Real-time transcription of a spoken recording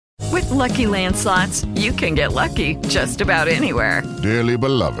Lucky Land Slots, you can get lucky just about anywhere. Dearly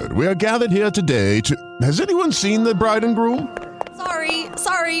beloved, we are gathered here today to... Has anyone seen the bride and groom?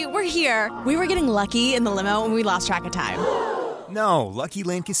 Sorry, we're here. We were getting lucky in the limo and we lost track of time. No, Lucky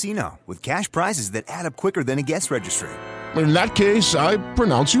Land Casino, with cash prizes that add up quicker than a guest registry. In that case, I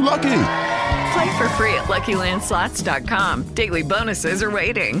pronounce you lucky. Play for free at LuckyLandSlots.com. Daily bonuses are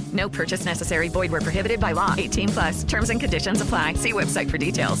waiting. No purchase necessary. Void where prohibited by law. 18+. Terms and conditions apply. See website for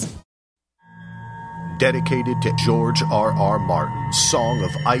details. Dedicated to George R.R. Martin's Song of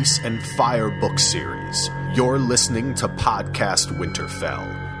Ice and Fire book series, you're listening to Podcast Winterfell.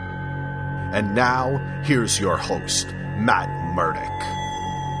 And now, here's your host, Matt Murdock.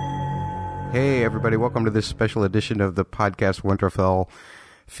 Hey everybody, welcome to this special edition of the Podcast Winterfell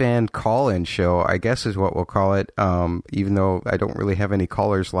fan call-in show, I guess is what we'll call it. Even though I don't really have any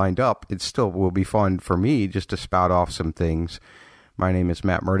callers lined up, it still will be fun for me just to spout off some things. My name is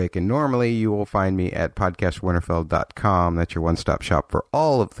Matt Murdock, and normally you will find me at podcastwinterfell.com. That's your one-stop shop for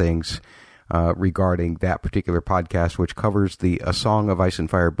all of things regarding that particular podcast, which covers the A Song of Ice and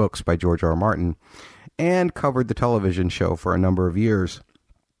Fire books by George R. R. Martin, and covered the television show for a number of years.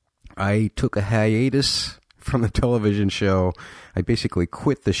 I took a hiatus from the television show. I basically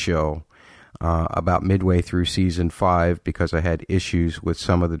quit the show about midway through season 5 because I had issues with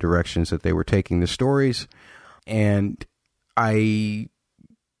some of the directions that they were taking the stories, and I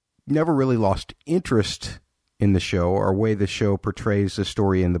never really lost interest in the show or way the show portrays the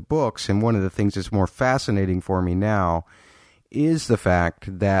story in the books. And one of the things that's more fascinating for me now is the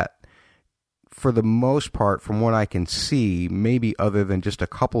fact that, for the most part, from what I can see, maybe other than just a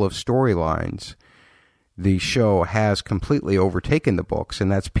couple of storylines, the show has completely overtaken the books,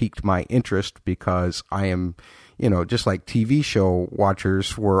 and that's piqued my interest because I am, just like TV show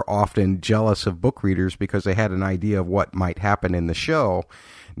watchers were often jealous of book readers because they had an idea of what might happen in the show.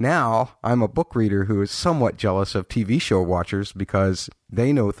 Now, I'm a book reader who is somewhat jealous of TV show watchers because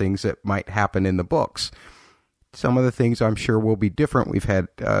they know things that might happen in the books. Some of the things I'm sure will be different. We've had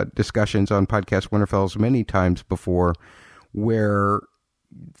discussions on Podcast Winterfells many times before where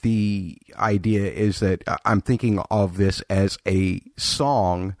the idea is that I'm thinking of this as a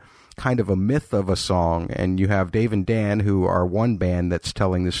song, kind of a myth of a song, and you have Dave and Dan, who are one band that's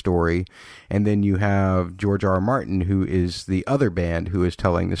telling the story, and then you have George R. R. Martin, who is the other band who is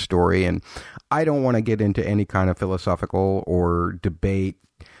telling the story. And I don't want to get into any kind of philosophical or debate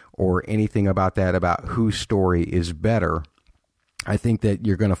or anything about that, about whose story is better. I think that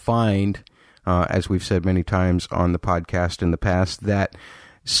you're going to find, as we've said many times on the podcast in the past, that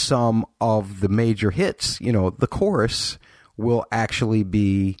some of the major hits, the chorus will actually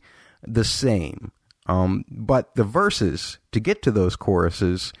be the same. But the verses to get to those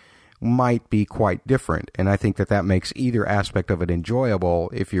choruses might be quite different. And I think that makes either aspect of it enjoyable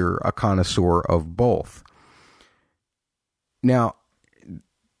if you're a connoisseur of both. Now,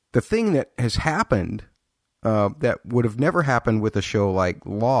 the thing that has happened that would have never happened with a show like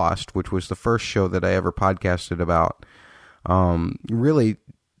Lost, which was the first show that I ever podcasted about, really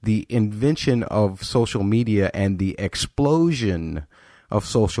the invention of social media and the explosion of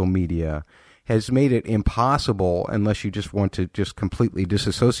social media has made it impossible, unless you just want to just completely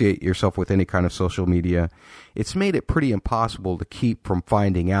disassociate yourself with any kind of social media, it's made it pretty impossible to keep from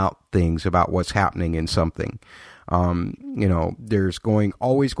finding out things about what's happening in something. There's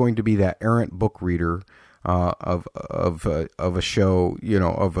always going to be that errant book reader of a show,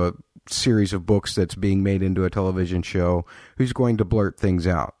 of a series of books that's being made into a television show, who's going to blurt things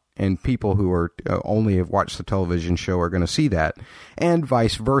out. And people who are only have watched the television show are going to see that, and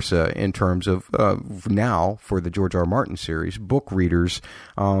vice versa in terms of now for the George R. R. Martin series, book readers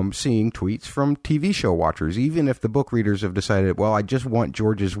seeing tweets from TV show watchers, even if the book readers have decided, well, I just want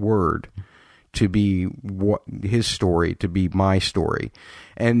George's word to be his story, to be my story.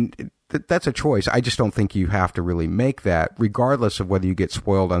 And that's a choice. I just don't think you have to really make that, regardless of whether you get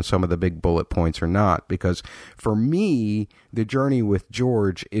spoiled on some of the big bullet points or not. Because for me, the journey with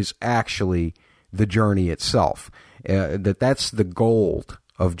George is actually the journey itself. That's the gold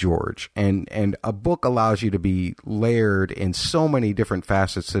of George. And a book allows you to be layered in so many different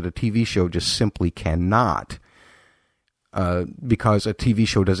facets that a TV show just simply cannot. Because a TV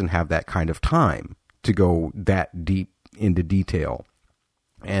show doesn't have that kind of time to go that deep into detail.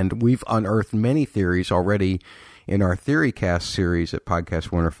 And we've unearthed many theories already in our TheoryCast series at Podcast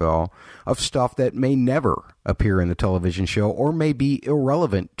Winterfell of stuff that may never appear in the television show or may be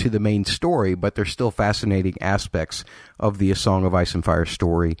irrelevant to the main story, but they're still fascinating aspects of the A Song of Ice and Fire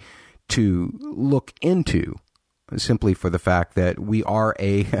story to look into, simply for the fact that we are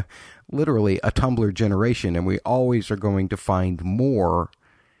literally a Tumblr generation, and we always are going to find more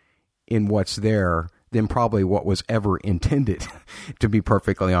in what's there than probably what was ever intended, to be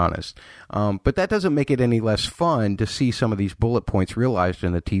perfectly honest. But that doesn't make it any less fun to see some of these bullet points realized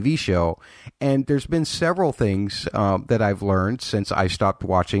in the TV show. And there's been several things that I've learned since I stopped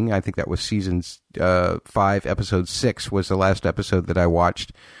watching. I think that was season 5, episode 6 was the last episode that I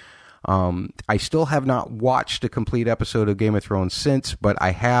watched. I still have not watched a complete episode of Game of Thrones since, but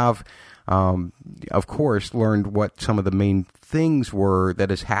I have, of course, learned what some of the main things were that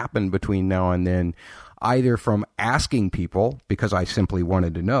has happened between now and then, either from asking people because I simply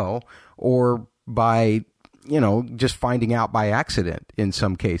wanted to know, or by, just finding out by accident in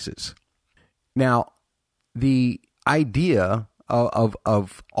some cases. Now, the idea of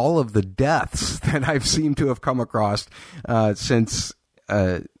all of the deaths that I've seemed to have come across since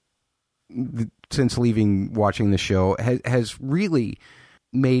leaving watching the show has really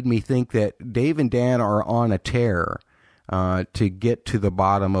made me think that Dave and Dan are on a tear to get to the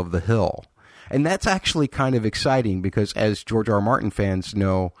bottom of the hill. And that's actually kind of exciting because, as George R. R. Martin fans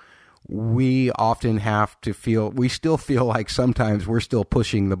know, we often we still feel like sometimes we're still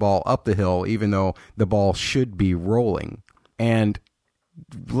pushing the ball up the hill, even though the ball should be rolling. And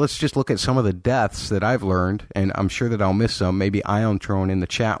let's just look at some of the deaths that I've learned, and I'm sure that I'll miss some. Maybe Ion Throne in the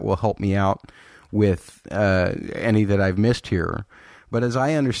chat will help me out with any that I've missed here. But as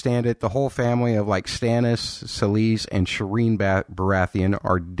I understand it, the whole family of Stannis, Selyse, and Shireen Baratheon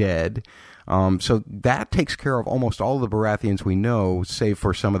are dead. So that takes care of almost all the Baratheons we know, save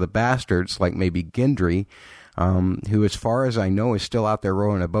for some of the bastards, like maybe Gendry, who, as far as I know, is still out there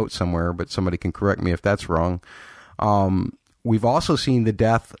rowing a boat somewhere, but somebody can correct me if that's wrong. We've also seen the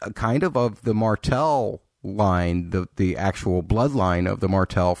death kind of the Martell line, the actual bloodline of the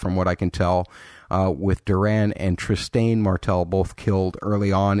Martell, from what I can tell, with Doran and Trystane Martell both killed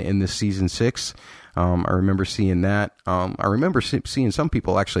early on in this season 6. I remember seeing that. I remember seeing some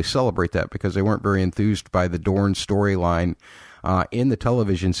people actually celebrate that because they weren't very enthused by the Dorne storyline in the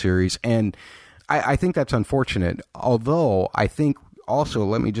television series. And I think that's unfortunate. Although I think also,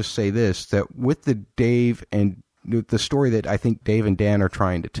 let me just say this, that with the Dave and the story that I think Dave and Dan are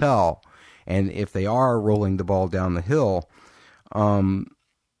trying to tell, and if they are rolling the ball down the hill,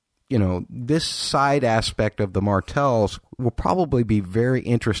 this side aspect of the Martells will probably be very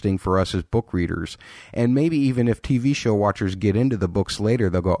interesting for us as book readers. And maybe even if TV show watchers get into the books later,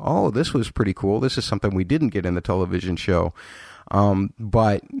 they'll go, oh, this was pretty cool. This is something we didn't get in the television show.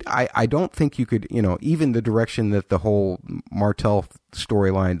 But I don't think you could, even the direction that the whole Martell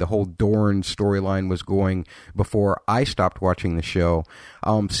storyline, the whole Dorne storyline was going before I stopped watching the show,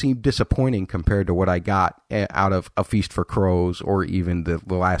 seemed disappointing compared to what I got out of A Feast for Crows or even the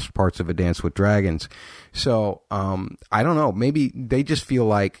last parts of A Dance with Dragons. So, I don't know, maybe they just feel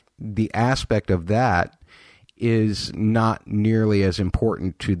like the aspect of that is not nearly as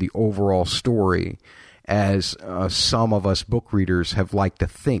important to the overall story as some of us book readers have liked to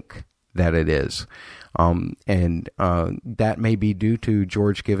think that it is. And that may be due to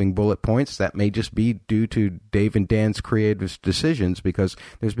George giving bullet points. That may just be due to Dave and Dan's creative decisions, because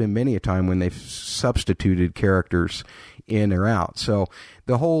there's been many a time when they've substituted characters in or out. So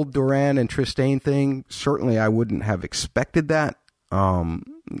the whole Doran and Trystane thing, certainly I wouldn't have expected that.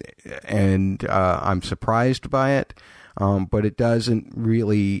 And I'm surprised by it. But it doesn't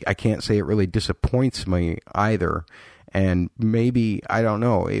really, I can't say it really disappoints me either. And maybe, I don't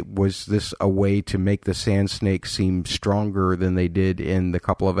know, was this a way to make the Sand Snakes seem stronger than they did in the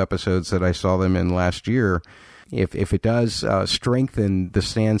couple of episodes that I saw them in last year? If it does strengthen the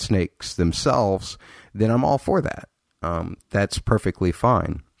Sand Snakes themselves, then I'm all for that. That's perfectly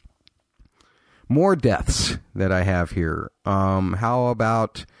fine. More deaths that I have here. How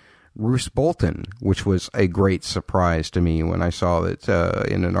about Roose Bolton, which was a great surprise to me when I saw that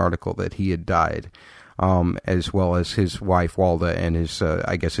in an article that he had died, as well as his wife Walda and his,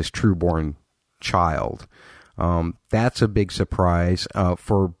 I guess, his trueborn child. That's a big surprise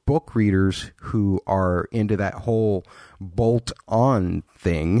for book readers who are into that whole bolt-on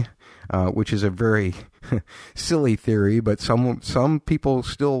thing, which is a very silly theory, but some people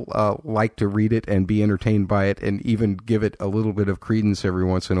still like to read it and be entertained by it and even give it a little bit of credence every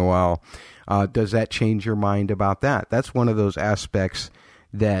once in a while. Does that change your mind about that? That's one of those aspects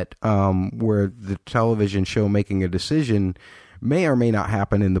that where the television show making a decision may or may not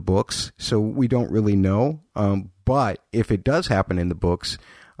happen in the books, so we don't really know. But if it does happen in the books,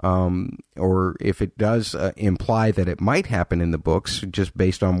 or if it does imply that it might happen in the books, just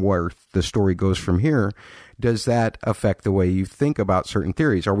based on where the story goes from here, does that affect the way you think about certain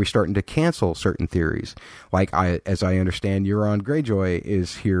theories? Are we starting to cancel certain theories? Like, as I understand, Euron Greyjoy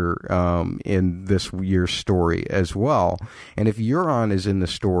is here in this year's story as well. And if Euron is in the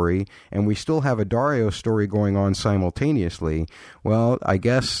story and we still have a Dario story going on simultaneously, well, I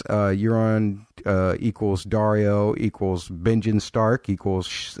guess Euron equals Dario equals Benjen Stark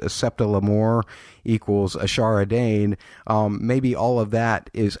equals Septa Lemore equals Ashara Dane. Maybe all of that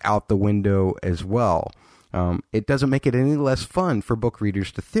is out the window as well. It doesn't make it any less fun for book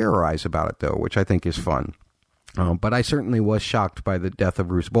readers to theorize about it, though, which I think is fun. But I certainly was shocked by the death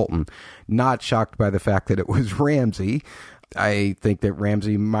of Roose Bolton. Not shocked by the fact that it was Ramsay. I think that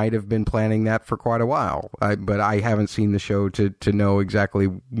Ramsay might have been planning that for quite a while. But I haven't seen the show to know exactly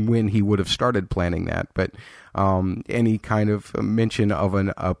when he would have started planning that. But any kind of mention of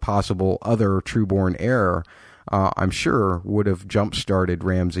a possible other trueborn heir, I'm sure, would have jump-started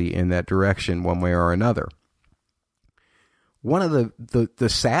Ramsay in that direction one way or another. One of the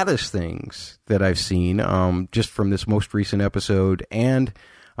saddest things that I've seen, just from this most recent episode and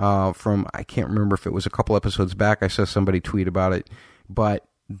from, I can't remember if it was a couple episodes back, I saw somebody tweet about it, but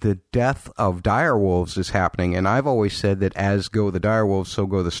the death of direwolves is happening, and I've always said that as go the direwolves, so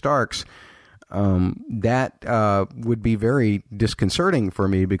go the Starks. That would be very disconcerting for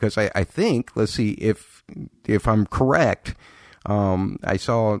me, because I think, let's see if I'm correct, I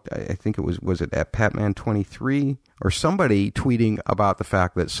saw, I think it was it at Patman 23 or somebody tweeting about the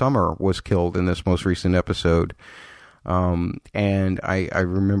fact that Summer was killed in this most recent episode. And I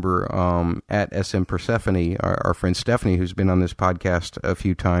remember at SM Persephone, our friend Stephanie, who's been on this podcast a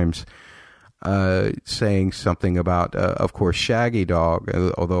few times, saying something about, of course, Shaggy Dog,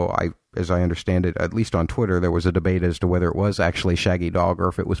 although as I understand it, at least on Twitter, there was a debate as to whether it was actually Shaggy Dog or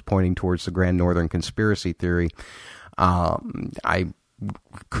if it was pointing towards the Grand Northern Conspiracy theory. I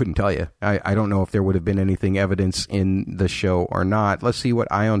couldn't tell you. I don't know if there would have been anything evidence in the show or not. Let's see what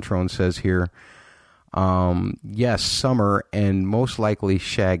Iontron says here. Yes, Summer and most likely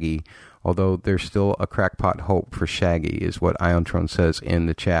Shaggy, although there's still a crackpot hope for Shaggy, is what Iontron says in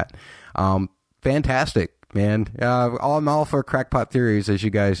the chat. Fantastic, man. I'm all for crackpot theories, as you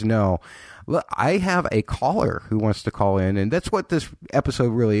guys know. Look, I have a caller who wants to call in, and that's what this episode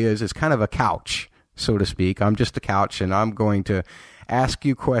really is. It's kind of a couch, so to speak. I'm just a couch, and I'm going to ask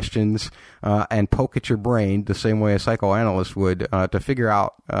you questions and poke at your brain the same way a psychoanalyst would to figure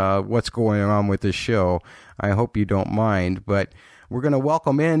out what's going on with this show. I hope you don't mind, but we're going to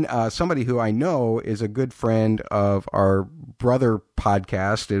welcome in somebody who I know is a good friend of our brother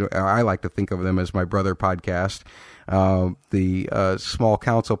podcast. I like to think of them as my brother podcast, the Small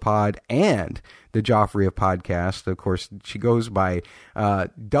Council Pod and the Joffrey of podcast. Of course, she goes by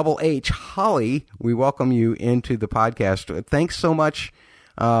Double H. Holly, we welcome you into the podcast. Thanks so much,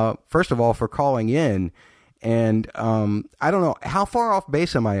 first of all, for calling in. And I don't know, how far off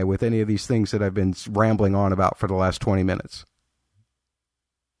base am I with any of these things that I've been rambling on about for the last 20 minutes?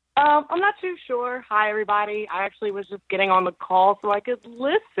 I'm not too sure. Hi, everybody. I actually was just getting on the call so I could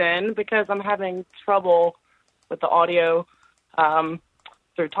listen because I'm having trouble with the audio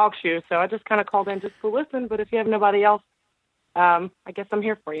through TalkShoe. So I just kind of called in just to listen. But if you have nobody else, I guess I'm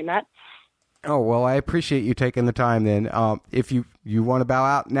here for you, Matt. Oh, well, I appreciate you taking the time then. If you want to bow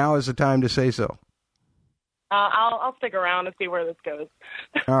out, now is the time to say so. I'll stick around and see where this goes.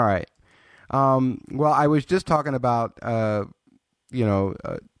 All right. Well, I was just talking about,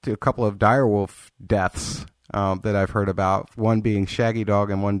 a couple of direwolf deaths that I've heard about, one being Shaggy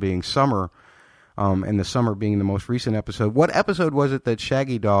Dog and one being Summer, and the Summer being the most recent episode. What episode was it that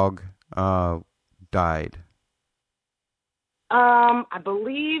Shaggy Dog died? I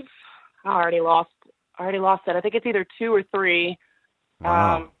believe I already lost it. I think it's either 2 or 3.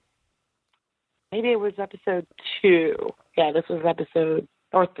 Wow. Maybe it was episode 2. Yeah, this was episode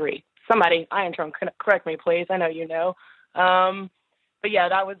or 3. Somebody, Iantron, correct me, please. I know you know. But yeah,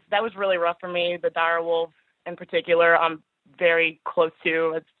 that was really rough for me. The direwolves in particular, I'm very close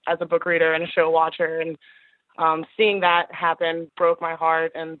to as a book reader and a show watcher, and seeing that happen broke my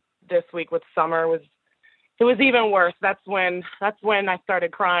heart. And this week with Summer was even worse. That's when I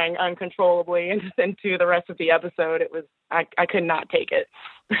started crying uncontrollably into the rest of the episode. It was I could not take it.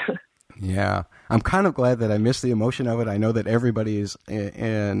 Yeah, I'm kind of glad that I missed the emotion of it. I know that everybody is,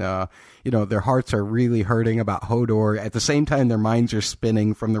 and their hearts are really hurting about Hodor. At the same time, their minds are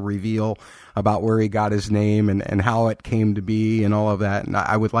spinning from the reveal about where he got his name and how it came to be and all of that. And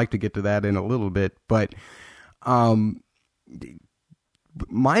I would like to get to that in a little bit. But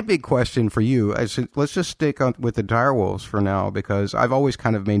my big question for you, let's just stick with the direwolves for now, because I've always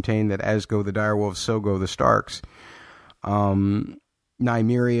kind of maintained that as go the direwolves, so go the Starks.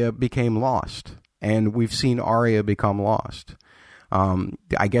 Nymeria became lost. and we've seen Arya become lost.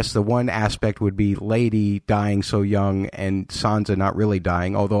 I guess the one aspect would be Lady dying so young and Sansa not really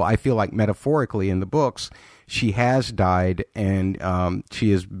dying, although I feel like metaphorically in the books, she has died and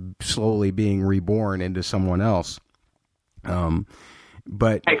she is slowly being reborn into someone else.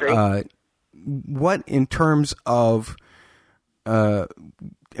 But I agree. What, in terms of an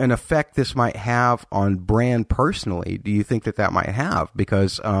effect this might have on Bran personally, do you think that might have?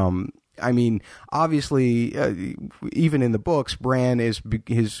 Because I mean, obviously, even in the books, Bran is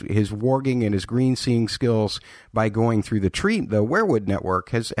his warging and his green seeing skills by going through the werewood network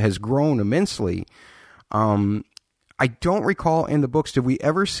has grown immensely. I don't recall in the books, did we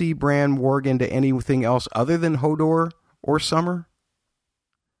ever see Bran warg into anything else other than Hodor or Summer?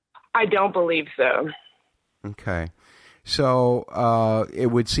 I don't believe so. Okay. So it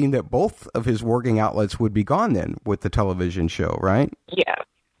would seem that both of his warging outlets would be gone then with the television show, right? Yeah.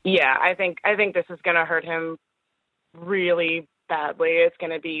 I think this is going to hurt him really badly. It's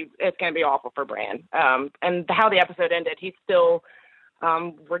going to be awful for Bran. And how the episode ended, he's still,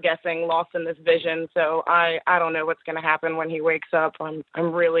 we're guessing, lost in this vision. So I don't know what's going to happen when he wakes up. I'm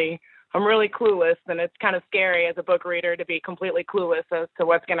really clueless, and it's kind of scary as a book reader to be completely clueless as to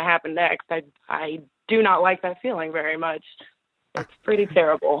what's going to happen next. I do not like that feeling very much. It's pretty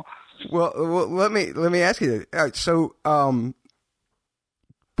terrible. Well, let me ask you that. All right, so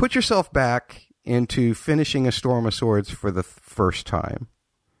put yourself back into finishing A Storm of Swords for the first time,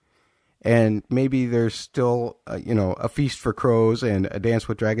 and maybe there's still a Feast for Crows and A Dance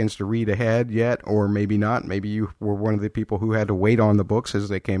with Dragons to read ahead yet, or maybe not. Maybe you were one of the people who had to wait on the books as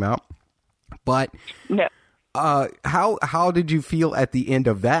they came out. But no. How did you feel at the end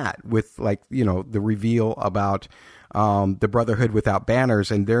of that with the reveal about the Brotherhood Without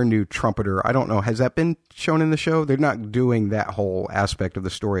Banners and their new trumpeter? I don't know. Has that been shown in the show? They're not doing that whole aspect of the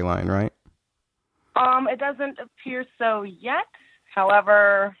storyline, right? It doesn't appear so yet.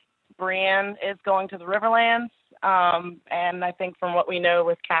 However, Brienne is going to the Riverlands, and I think from what we know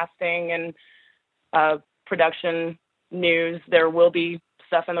with casting and production news, there will be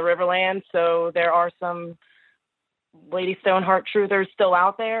stuff in the Riverlands. So there are some Lady Stoneheart truthers still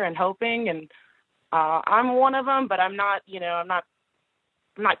out there and hoping, and I'm one of them, but I'm not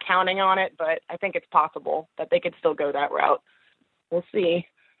counting on it, but I think it's possible that they could still go that route. We'll see.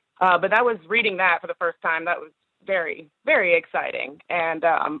 But that was reading that for the first time. That was very, very exciting. And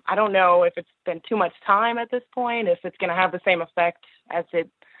I don't know if it's been too much time at this point, if it's going to have the same effect as it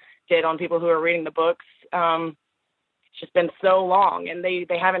did on people who are reading the books. It's just been so long, and they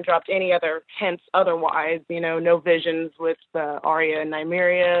haven't dropped any other hints otherwise. No visions with Arya and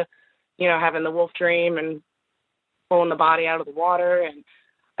Nymeria, having the wolf dream and pulling the body out of the water. And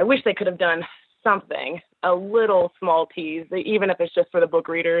I wish they could have done something, a little small tease, even if it's just for the book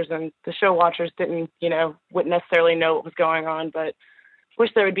readers and the show watchers wouldn't necessarily know what was going on, but wish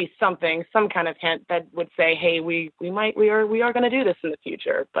there would be something, some kind of hint that would say, hey, we are going to do this in the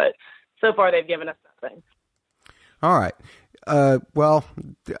future. But so far they've given us nothing. All right. Well,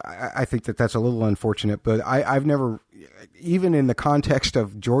 I think that's a little unfortunate, but I've never, even in the context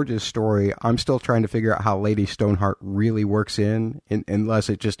of George's story, I'm still trying to figure out how Lady Stoneheart really works unless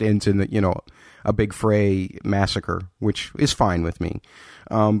it just ends in a big fray massacre, which is fine with me.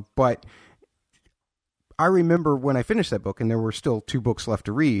 But I remember when I finished that book, and there were still 2 books left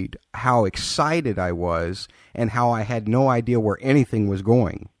to read, how excited I was and how I had no idea where anything was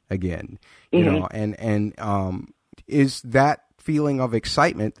going again, and is that feeling of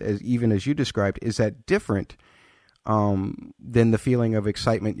excitement, even as you described, is that different than the feeling of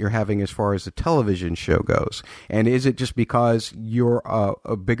excitement you're having as far as the television show goes? And is it just because you're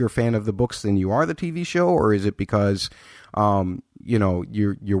a bigger fan of the books than you are the TV show, or is it because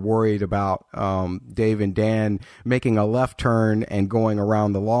you're worried about Dave and Dan making a left turn and going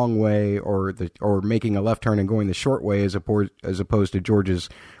around the long way, or making a left turn and going the short way, as opposed to George's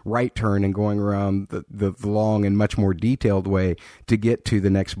right turn and going around the long and much more detailed way to get to the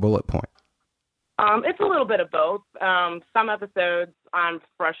next bullet point? It's a little bit of both. Some episodes I'm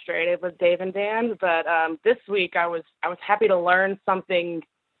frustrated with Dave and Dan, but this week I was happy to learn something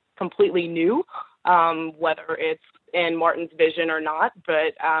completely new, whether it's in Martin's vision or not.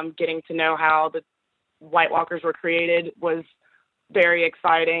 But getting to know how the White Walkers were created was very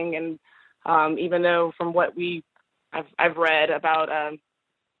exciting. And even though from what I've read about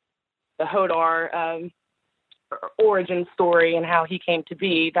the Hodor origin story and how he came to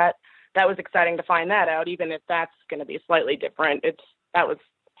be, that was exciting to find that out, even if that's going to be slightly different. That was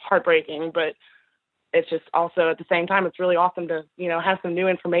heartbreaking, but it's just also at the same time, it's really awesome to, have some new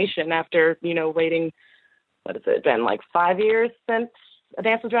information after, waiting, what has it been, like 5 years since A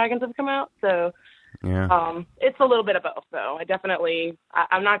Dance with Dragons have come out? So Yeah. It's a little bit of both, though. I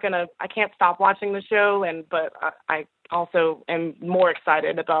can't stop watching the show, but I also am more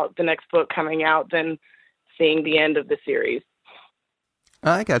excited about the next book coming out than seeing the end of the series.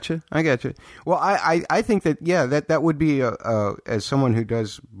 I got you. Well, I think that, that would be, as someone who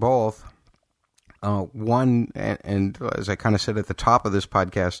does both, one, and as I kind of said at the top of this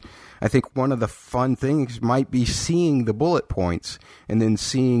podcast, I think one of the fun things might be seeing the bullet points and then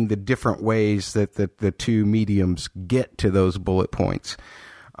seeing the different ways that the two mediums get to those bullet points.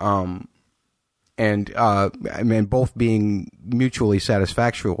 I mean, both being mutually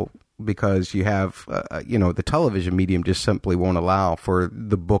satisfactory, because you have, the television medium just simply won't allow for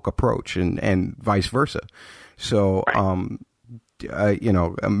the book approach and vice versa. So,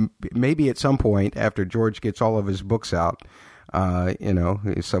 maybe at some point after George gets all of his books out,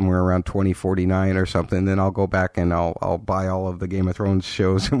 somewhere around 2049 or something, then I'll go back and I'll buy all of the Game of Thrones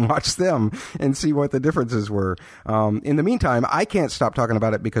shows and watch them and see what the differences were. In the meantime, I can't stop talking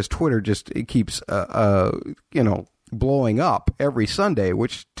about it because Twitter just keeps, blowing up every Sunday,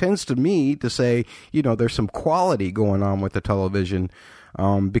 which tends to me to say, there's some quality going on with the television,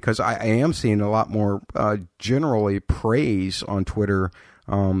 because I am seeing a lot more generally praise on Twitter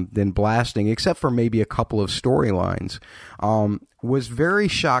than blasting, except for maybe a couple of storylines. Was very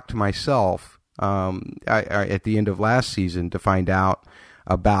shocked myself at the end of last season to find out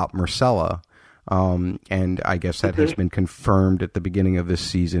about Marcella, and I guess that has been confirmed at the beginning of this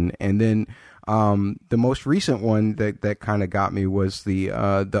season. And then the most recent one that kind of got me was the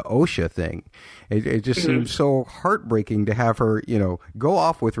OSHA thing. It just seems so heartbreaking to have her, go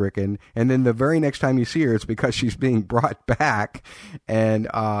off with Rickon, and then the very next time you see her, it's because she's being brought back and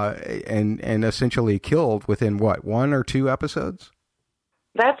essentially killed within one or two episodes.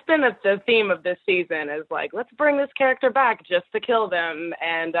 That's been the theme of this season, is like, let's bring this character back just to kill them.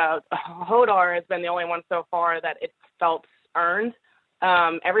 And Hodor has been the only one so far that it felt earned.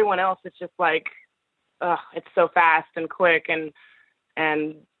 Everyone else, it's just like, it's so fast and quick, and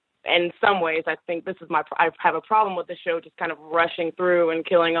in some ways, I think I have a problem with the show just kind of rushing through and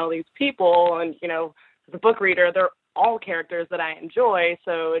killing all these people. And as a book reader, they're all characters that I enjoy,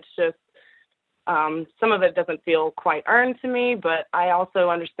 so it's just some of it doesn't feel quite earned to me. But I also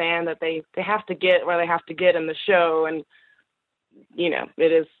understand that they have to get where they have to get in the show, and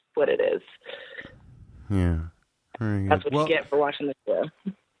it is what it is. Yeah. That's what you get for watching the show.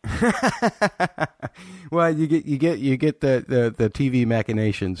 Well, you get the TV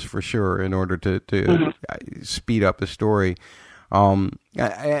machinations for sure in order to speed up the story. And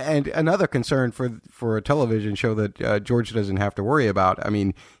another concern for a television show that George doesn't have to worry about. I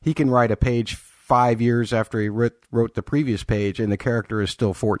mean, he can write a page 5 years after he wrote the previous page, and the character is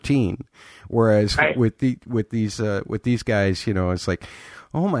still 14. Whereas with these guys, it's like,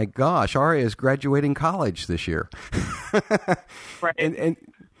 oh my gosh, Arya is graduating college this year. Right.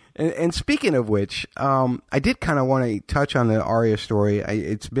 And speaking of which, I did kind of want to touch on the Arya story.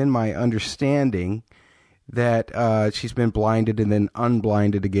 It's been my understanding that she's been blinded and then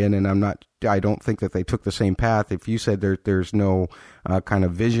unblinded again, and I don't think that they took the same path. If you said there's no kind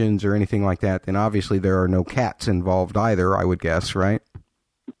of visions or anything like that, then obviously there are no cats involved either, I would guess, right?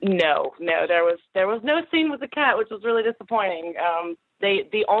 No, there was no scene with the cat, which was really disappointing.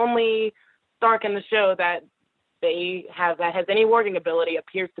 The only Stark in the show that they have that has any warding ability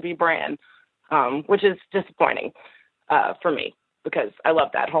appears to be Bran, which is disappointing for me, because I love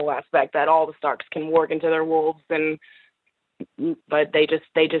that whole aspect that all the Starks can warg into their wolves, but they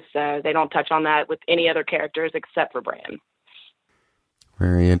don't touch on that with any other characters except for Bran.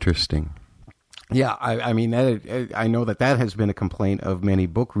 Very interesting. Yeah, I mean, I know that has been a complaint of many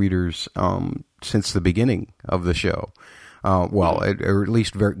book readers since the beginning of the show. Or at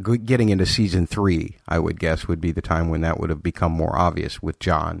least getting into season 3, I would guess, would be the time when that would have become more obvious with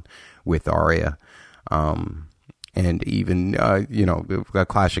Jon, with Arya, and even the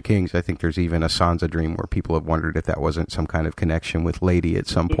Clash of Kings. I think there's even a Sansa dream where people have wondered if that wasn't some kind of connection with Lady at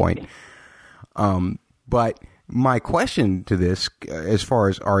some point. But my question to this, as far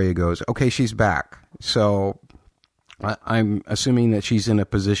as Arya goes, okay, she's back, so I'm assuming that she's in a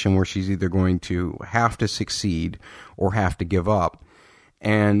position where she's either going to have to succeed or have to give up.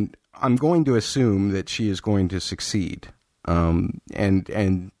 And I'm going to assume that she is going to succeed.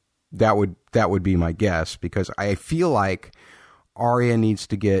 And that would be my guess, because I feel like Arya needs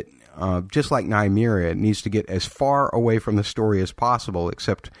to get, just like Nymeria, needs to get as far away from the story as possible,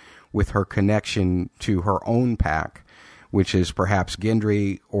 except with her connection to her own pack, which is perhaps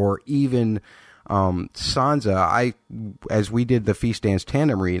Gendry or even Sansa. As we did the Feast Dance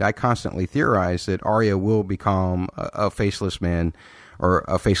tandem read, I constantly theorized that Arya will become a faceless man, or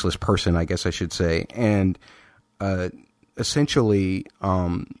a faceless person, I guess I should say, and essentially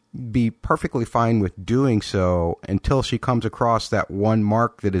be perfectly fine with doing so until she comes across that one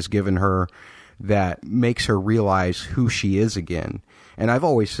mark that is given her that makes her realize who she is again. And I've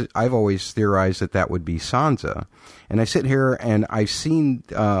always theorized that would be Sansa. And I sit here and I've seen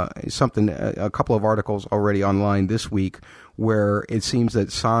a couple of articles already online this week where it seems that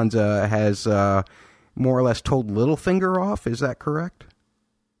Sansa has more or less told Littlefinger off. Is that correct?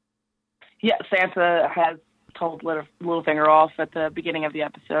 Yeah, Sansa has told Littlefinger off at the beginning of the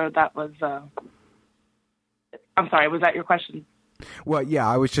episode. That was... I'm sorry, was that your question? Well, yeah,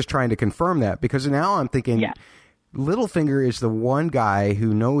 I was just trying to confirm that because now I'm thinking Littlefinger is the one guy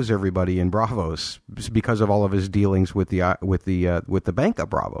who knows everybody in Braavos because of all of his dealings with the bank of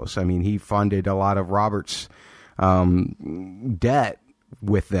Braavos. I mean, he funded a lot of Robert's debt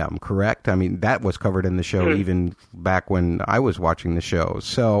with them, correct? I mean, that was covered in the show even back when I was watching the show.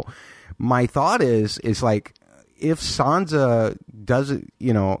 So my thought is like, if Sansa doesn't,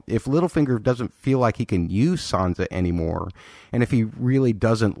 if Littlefinger doesn't feel like he can use Sansa anymore, and if he really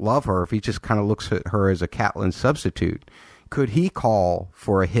doesn't love her, if he just kind of looks at her as a Catelyn substitute, could he call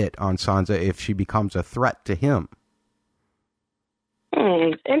for a hit on Sansa if she becomes a threat to him?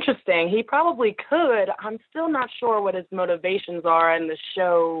 Interesting. He probably could. I'm still not sure what his motivations are in the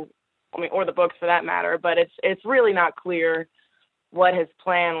show, or the books for that matter, but it's really not clear what his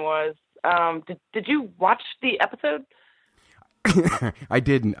plan was. Did you watch the episode? I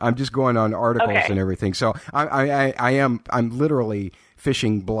didn't. I'm just going on articles and everything. So I'm literally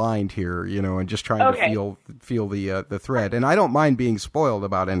fishing blind here, and just trying to feel the thread. And I don't mind being spoiled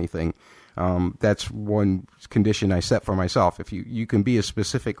about anything. That's one condition I set for myself. If you can be as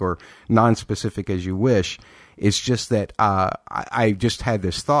specific or non-specific as you wish. It's just that I just had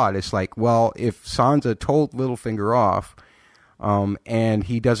this thought. It's like, well, if Sansa told Littlefinger off, and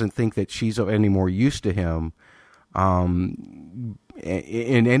he doesn't think that she's of any more use to him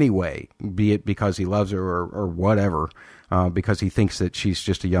in any way, be it because he loves her or whatever, because he thinks that she's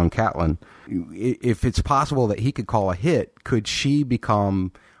just a young Catelyn. If it's possible that he could call a hit, could she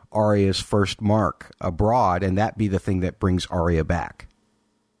become Arya's first mark abroad, and that be the thing that brings Arya back?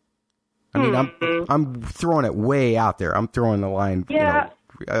 I mean, I'm throwing it way out there. I'm throwing the line,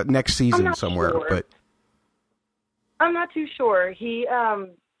 next season somewhere, sure. But I'm not too sure. He,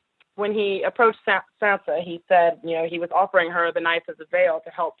 when he approached Sansa, he said, he was offering her the Knights of the Vale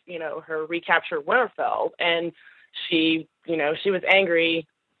to help, her recapture Winterfell. And she, she was angry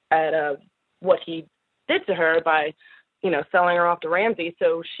at what he did to her by, selling her off to Ramsay.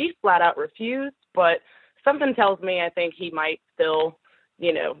 So she flat out refused. But something tells me I think he might still,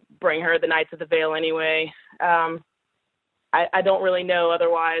 bring her the Knights of the Vale anyway. I don't really know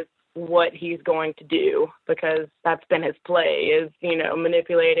otherwise what he's going to do, because that's been his play, is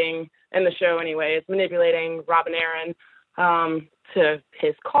manipulating, in the show anyway, is manipulating Robb and Aaron to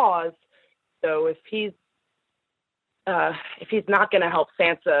his cause. So if he's not going to help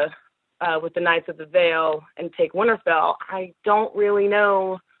Sansa with the Knights of the Vale and take Winterfell, I don't really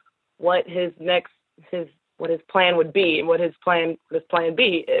know what his plan would be, what his plan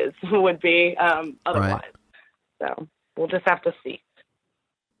B would be otherwise. Right. So we'll just have to see.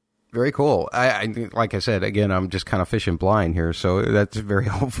 Very cool. I like I said, again, I'm just kind of fishing blind here, so that's very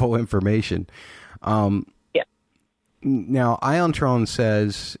helpful information. Yeah. Now, Ion Tron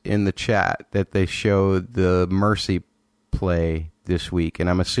says in the chat that they showed the Mercy play this week, and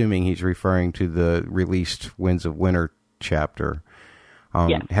I'm assuming he's referring to the released Winds of Winter chapter.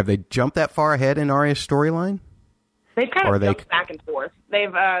 Yes. Have they jumped that far ahead in Arya's storyline? They've kind of jumped back and forth.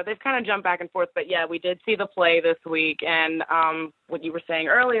 They've kind of jumped back and forth, but yeah, we did see the play this week, and what you were saying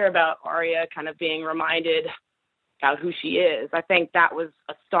earlier about Arya kind of being reminded about who she is, I think that was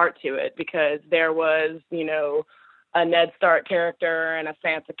a start to it, because there was, a Ned Stark character and a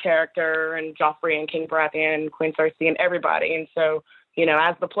Sansa character and Joffrey and King Baratheon and Queen Cersei and everybody, and so,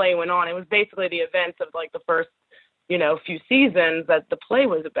 as the play went on, it was basically the events of like the first few seasons that the play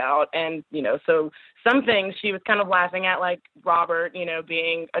was about. And, so some things she was kind of laughing at, like Robert,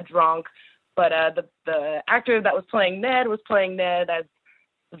 being a drunk, but the actor that was playing Ned as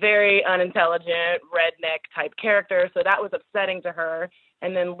very unintelligent, redneck type character. So that was upsetting to her.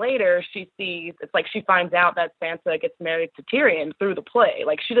 And then later it's like she finds out that Sansa gets married to Tyrion through the play.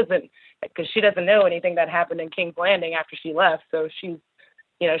 Like she doesn't know anything that happened in King's Landing after she left. So she's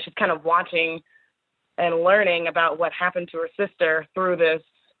kind of watching and learning about what happened to her sister through this,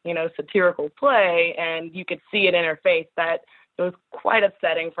 satirical play. And you could see it in her face that it was quite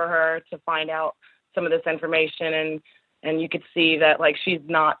upsetting for her to find out some of this information. And you could see that, like, she's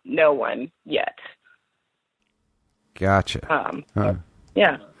not no one yet. Gotcha.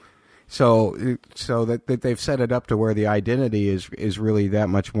 Yeah. So that they've set it up to where the identity is really that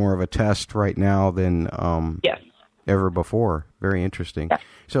much more of a test right now than yes. ever before. Very interesting. Yeah.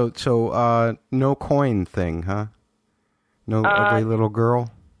 So no coin thing, huh? No ugly little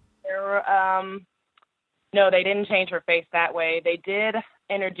girl? No, they didn't change her face that way. They did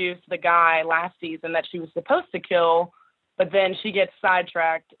introduce the guy last season that she was supposed to kill, but then she gets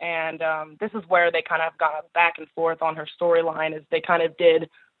sidetracked, and this is where they kind of got back and forth on her storyline, is they kind of did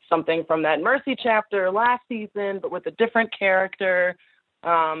something from that Mercy chapter last season, but with a different character,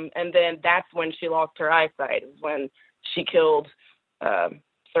 and then that's when she lost her eyesight, is when she killed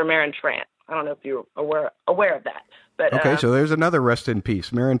Sir Marin Trant. I don't know if you're aware of that. But, okay, so there's another rest in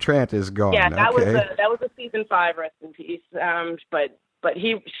peace. Marin Trant is gone. Yeah, that okay. was a season 5 rest in peace. But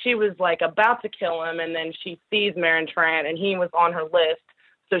she was like about to kill him, and then she sees Marin Trant, and he was on her list.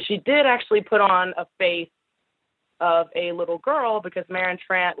 So she did actually put on a face of a little girl, because Marin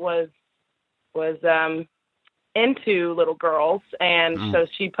Trant was into little girls, and so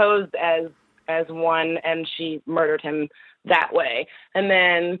she posed as one, and she murdered him that way. And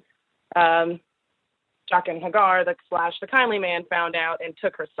then Jaqen Hagar, the kindly man, found out and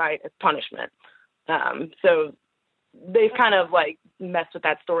took her sight as punishment. So they've kind of like messed with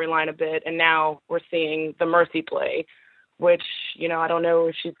that storyline a bit, and now we're seeing the Mercy play, which, I don't know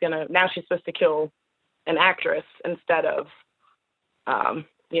if now she's supposed to kill an actress instead of,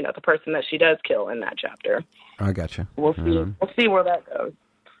 the person that she does kill in that chapter. I gotcha. We'll see. We'll see where that goes.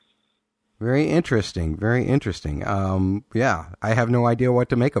 Very interesting. Very interesting. Yeah, I have no idea what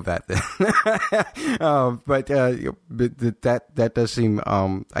to make of that. But that does seem.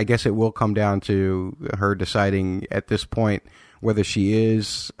 I guess it will come down to her deciding at this point whether she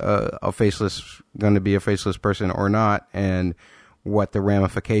is going to be a faceless person or not, and what the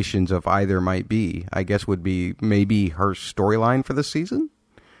ramifications of either might be. I guess would be maybe her storyline for the season,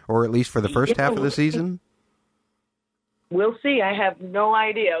 or at least for the first half of the season. We'll see. I have no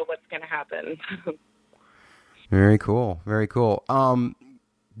idea what's going to happen. Very cool. Very cool.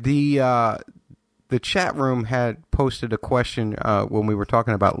 The chat room had posted a question when we were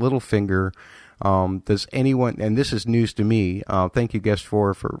talking about Littlefinger. Does anyone, and this is news to me, thank you, guest,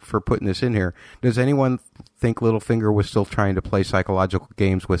 for putting this in here. Does anyone think Littlefinger was still trying to play psychological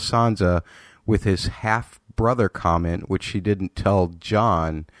games with Sansa with his half-brother comment, which she didn't tell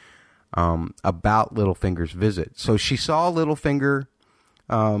Jon, about Littlefinger's visit? So she saw Littlefinger,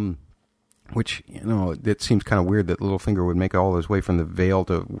 which, it seems kind of weird that Littlefinger would make all his way from the Vale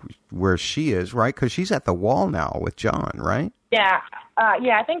to where she is, right? Because she's at the Wall now with Jon, right? Yeah.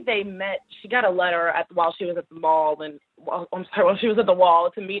 I think they met. She got a letter while she was at the mall, while she was at the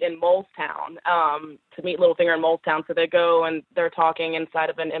Wall to meet in Molestown, to meet Littlefinger in Molestown. So they go and they're talking inside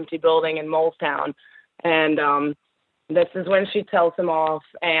of an empty building in Molestown. And this is when she tells him off,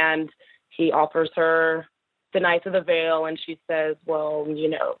 and he offers her the Knights of the Vale, and she says, well,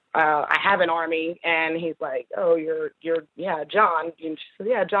 I have an army. And he's like, oh, you're Jon. And she says,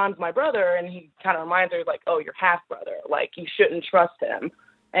 yeah, Jon's my brother. And he kind of reminds her, like, oh, your half-brother. Like, you shouldn't trust him.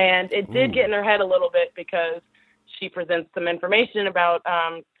 And it did get in her head a little bit, because she presents some information about,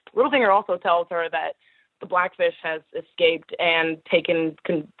 Littlefinger also tells her that the Blackfish has escaped and taken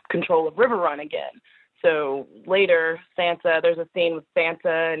control of Riverrun again. So later, there's a scene with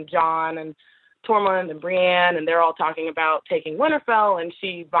Sansa and Jon and Tormund and Brienne, and they're all talking about taking Winterfell, and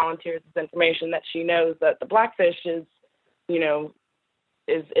she volunteers this information that she knows that the Blackfish is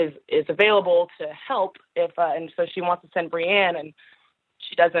available to help and so she wants to send Brienne, and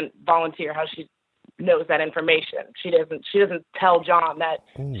she doesn't volunteer how she knows that information. She doesn't tell Jon that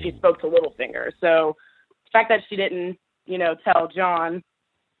she spoke to Littlefinger. So the fact that she didn't, tell Jon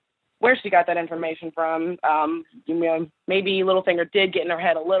where she got that information from, maybe Littlefinger did get in her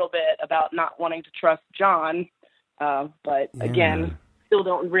head a little bit about not wanting to trust Jon, but again, still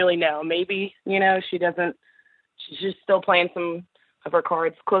don't really know. Maybe, she's just still playing some of her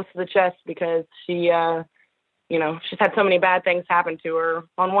cards close to the chest, because she's had so many bad things happen to her.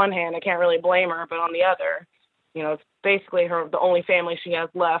 On one hand, I can't really blame her, but on the other, it's basically the only family she has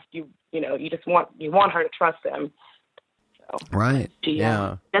left. You want her to trust them. Right.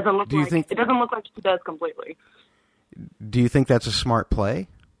 It doesn't look like she does completely. Do you think that's a smart play?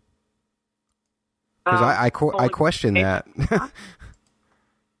 Because I question that.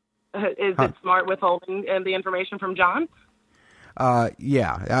 Is it smart withholding the information from Jon?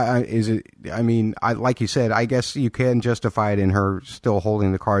 Yeah. Is it? I mean, like you said, I guess you can justify it in her still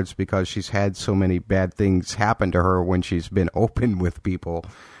holding the cards, because she's had so many bad things happen to her when she's been open with people.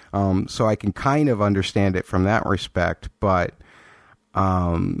 So I can kind of understand it from that respect, but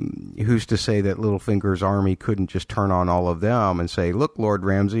who's to say that Littlefinger's army couldn't just turn on all of them and say, look, Lord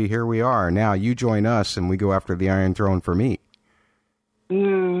Ramsay, here we are. Now you join us and we go after the Iron Throne for me.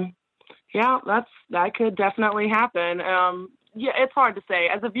 Yeah, that could definitely happen. Yeah, it's hard to say.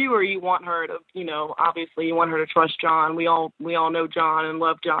 As a viewer, you want her to, obviously you want her to trust Jon. We all know Jon and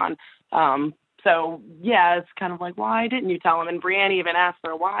love Jon. So yeah, it's kind of like, why didn't you tell him? And Brienne even asked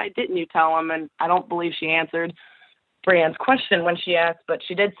her, why didn't you tell him? And I don't believe she answered Brienne's question when she asked, but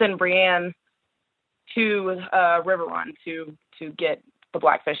she did send Brienne to Riverrun to get the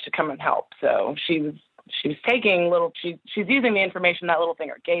Blackfish to come and help. So she's taking she's using the information that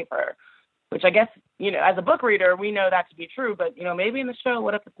Littlefinger gave her, which I guess, as a book reader, we know that to be true, but, maybe in the show,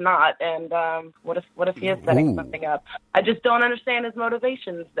 what if it's not? And what if he is setting something up? I just don't understand his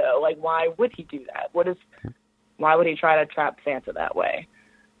motivations, though. Like, why would he do that? Why would he try to trap Sansa that way?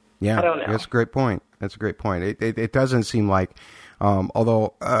 Yeah, I don't know. That's a great point. It doesn't seem like,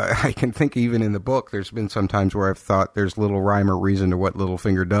 although I can think even in the book, there's been some times where I've thought there's little rhyme or reason to what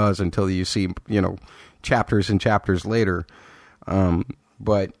Littlefinger does until you see, chapters and chapters later.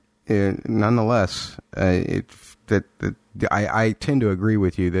 But nonetheless, I tend to agree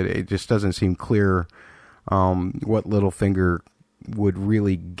with you that it just doesn't seem clear what Littlefinger would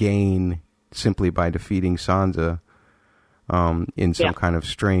really gain simply by defeating Sansa in some kind of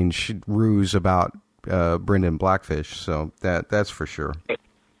strange ruse about Brynden Blackfish. So that's for sure.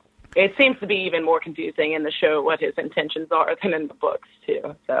 It seems to be even more confusing in the show what his intentions are than in the books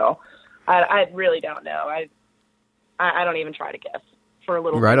too. So I really don't know. I don't even try to guess for a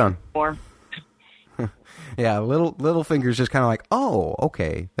little right bit on more. Yeah, Littlefinger's just kind of like, oh,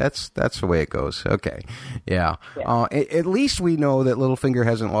 okay, that's the way it goes. Okay, yeah. At least we know that Littlefinger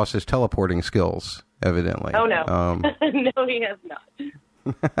hasn't lost his teleporting skills, evidently. Oh no, no, he has not.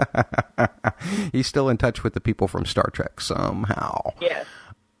 He's still in touch with the people from Star Trek somehow. Yes.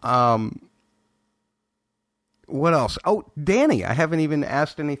 What else? Oh, Dany. I haven't even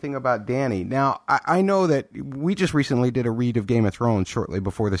asked anything about Dany. Now, I know that we just recently did a read of Game of Thrones shortly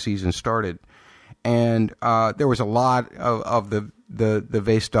before the season started. And there was a lot of the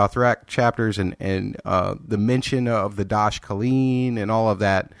Vaes Dothrak chapters and the mention of the Dash Khaleen and all of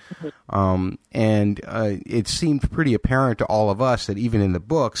that. And it seemed pretty apparent to all of us that even in the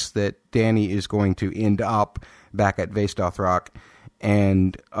books that Dany is going to end up back at Vaes Dothrak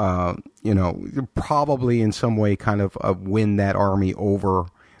and, probably in some way kind of win that army over,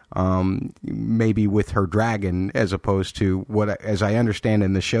 maybe with her dragon, as opposed to what, as I understand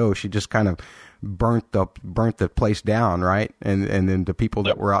in the show, she just kind of burnt the place down, right? And then the people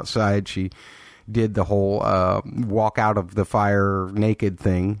that were outside, she did the whole walk out of the fire naked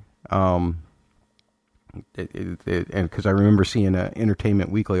thing. And because I remember seeing an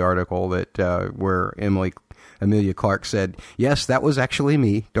Entertainment Weekly article that where Emilia Clarke said, "Yes, that was actually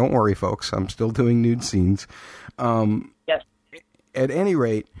me. Don't worry, folks. I'm still doing nude scenes." Yes. At any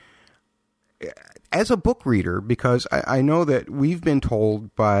rate, as a book reader, because I know that we've been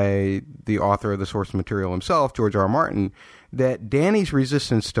told by the author of the source material himself, George R. R. Martin, that Dany's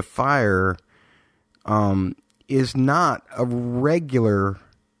resistance to fire is not a regular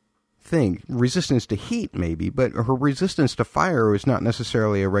thing. Resistance to heat, maybe, but her resistance to fire is not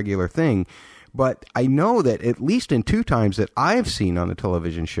necessarily a regular thing. But I know that at least in 2 times that I've seen on the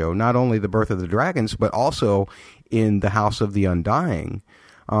television show, not only The Birth of the Dragons, but also in The House of the Undying,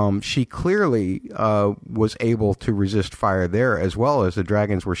 she clearly was able to resist fire there, as well as the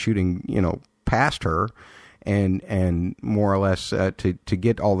dragons were shooting, past her, and more or less to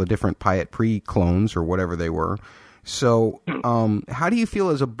get all the different Pyat Pri clones or whatever they were. So, how do you feel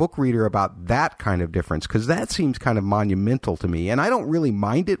as a book reader about that kind of difference? Because that seems kind of monumental to me, and I don't really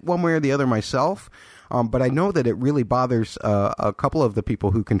mind it one way or the other myself. But I know that it really bothers a couple of the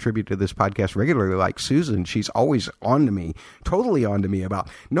people who contribute to this podcast regularly, like Susan. She's always totally on to me about,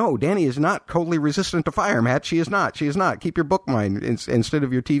 no, Dany is not totally resistant to fire, Matt. She is not. Keep your book mind instead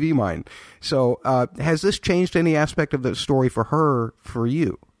of your TV mind. So has this changed any aspect of the story for her, for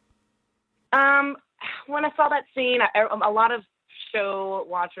you? When I saw that scene, a lot of show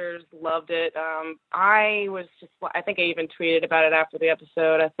watchers loved it. I think I even tweeted about it after the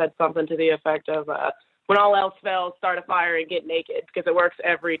episode. I said something to the effect of, when all else fails, start a fire and get naked, because it works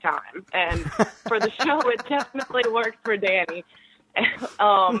every time. And for the show, it definitely worked for Dany.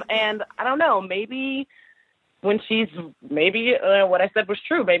 And I don't know, maybe what I said was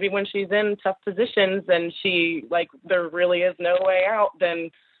true. Maybe when she's in tough positions and there really is no way out,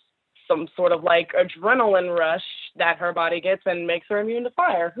 then some sort of adrenaline rush that her body gets and makes her immune to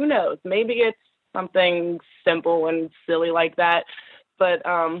fire. Who knows? Maybe it's something simple and silly like that. But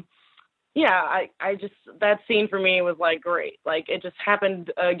yeah, I just, that scene for me was like great. Like it just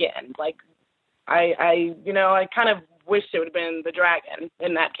happened again. Like I kind of wished it would have been the dragon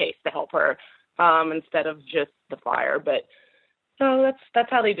in that case to help her, instead of just the fire. But so that's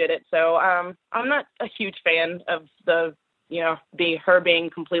how they did it. So I'm not a huge fan of her being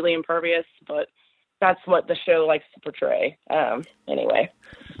completely impervious, but that's what the show likes to portray. Anyway.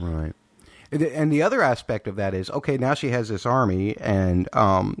 Right. And the other aspect of that is, okay, now she has this army, and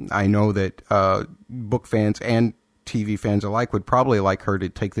I know that book fans and TV fans alike would probably like her to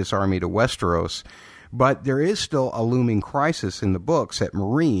take this army to Westeros, but there is still a looming crisis in the books at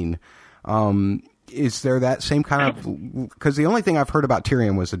Meereen. Is there that same kind of... Because the only thing I've heard about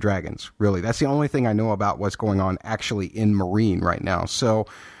Tyrion was the dragons, really. That's the only thing I know about what's going on actually in Meereen right now. So...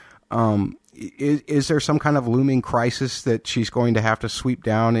 Is there some kind of looming crisis that she's going to have to sweep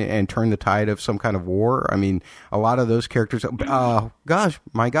down and turn the tide of some kind of war? I mean, a lot of those characters. I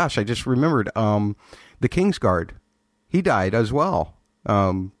just remembered the Kingsguard. He died as well.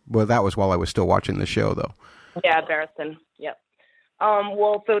 Well, that was while I was still watching the show, though. Yeah, Barristan. Yep.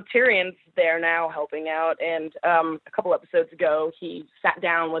 Well, so Tyrion's there now helping out, and a couple episodes ago, he sat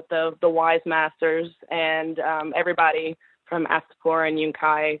down with the Wise Masters and everybody from Astapor and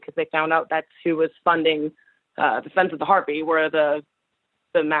Yunkai, because they found out that's who was funding the Sons of the Harpy, were the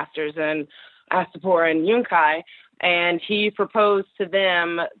masters in Astapor and Yunkai, and he proposed to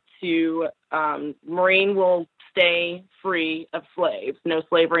them to Meereen will stay free of slaves, no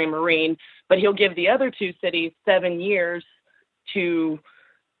slavery in Meereen, but he'll give the other two cities 7 years to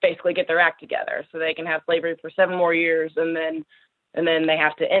basically get their act together, so they can have slavery for 7 more years, and then they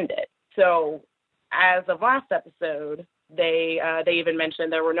have to end it. So as of last episode, they even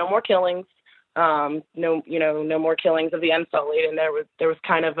mentioned there were no more killings, no more killings of the Unsullied, and there was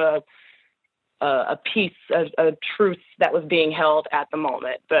kind of a peace, a truce that was being held at the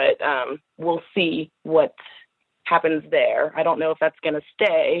moment. But we'll see what happens there. I don't know if that's going to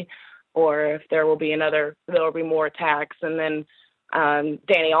stay, or if there will be more attacks. And then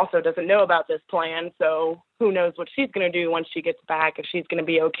Dany also doesn't know about this plan, so who knows what she's going to do once she gets back, if she's going to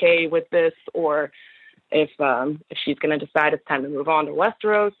be okay with this, or if she's going to decide it's time to move on to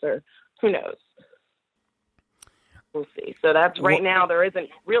Westeros, or who knows. We'll see. So that's right now, there isn't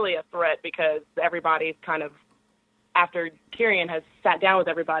really a threat, because everybody's kind of, after Tyrion has sat down with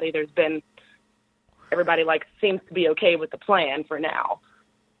everybody, everybody seems to be okay with the plan for now.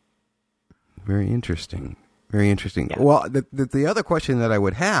 Very interesting. Very interesting. Yeah. Well, the other question that I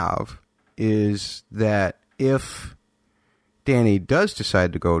would have is that if Dany does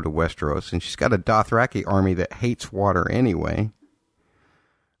decide to go to Westeros, and she's got a Dothraki army that hates water anyway,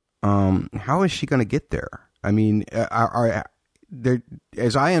 how is she going to get there? I mean,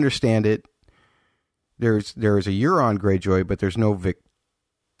 as I understand it, there is a Euron Greyjoy, but there's no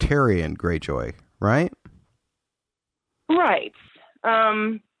Victarion Greyjoy, right? Right.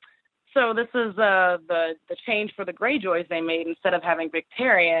 So this is the change for the Greyjoys they made. Instead of having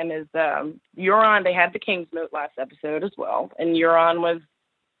Victarion, is Euron. They had the Kingsmoot last episode as well, and Euron was,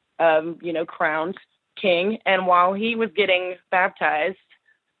 crowned king. And while he was getting baptized,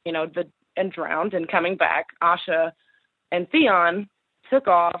 and drowned and coming back, Asha and Theon took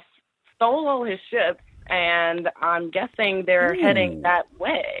off, stole all his ships, and I'm guessing they're heading that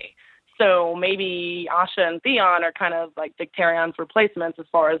way. So maybe Asha and Theon are kind of like Victarion's replacements as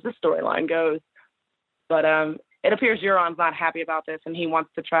far as this storyline goes. But it appears Euron's not happy about this, and he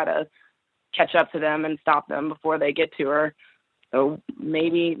wants to try to catch up to them and stop them before they get to her. So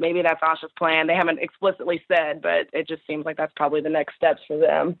maybe that's Asha's plan. They haven't explicitly said, but it just seems like that's probably the next steps for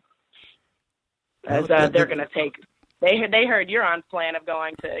them. As they're going to take... They heard Euron's plan of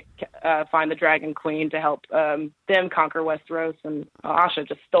going to find the Dragon Queen to help them conquer Westeros, and Asha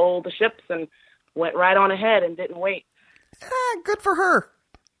just stole the ships and went right on ahead and didn't wait. Good for her.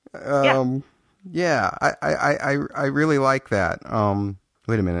 Yeah, I really like that.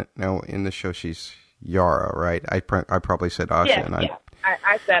 Wait a minute. No, in the show she's Yara, right? I probably said Asha. Yeah,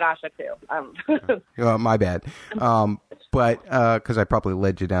 I said Asha too. My bad. But because I probably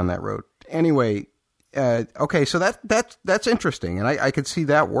led you down that road. Anyway. Okay, so that's interesting, and I could see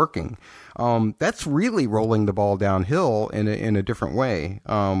that working. That's really rolling the ball downhill in a different way,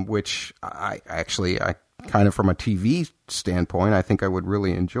 which I kind of from a TV standpoint, I think I would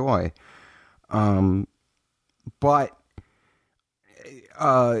really enjoy. But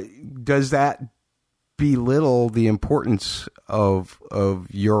does that belittle the importance of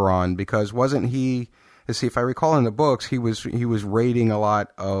Euron? Because wasn't he? Let's see, if I recall in the books, he was raiding a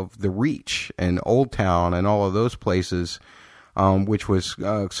lot of the Reach and Old Town and all of those places. which was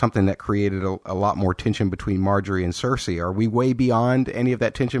something that created a lot more tension between Marjorie and Cersei. Are we way beyond any of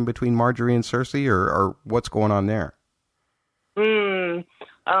that tension between Marjorie and Cersei, or what's going on there?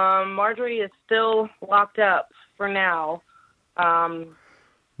 Marjorie is still locked up for now.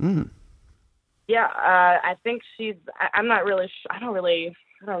 Yeah, I think she's. I'm not really. I don't really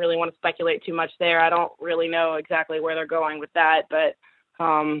want to speculate too much there. I don't really know exactly where they're going with that, but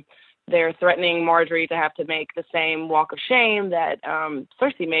they're threatening Marjorie to have to make the same walk of shame that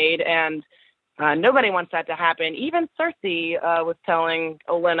Cersei made, and nobody wants that to happen. Even Cersei was telling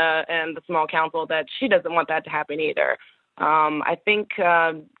Olenna and the small council that she doesn't want that to happen either. I think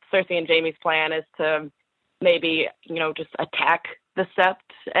Cersei and Jaime's plan is to maybe, just attack the Sept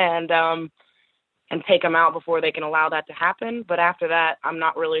and take them out before they can allow that to happen. But after that, I'm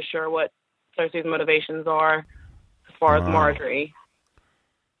not really sure what Cersei's motivations are as far as Marjorie.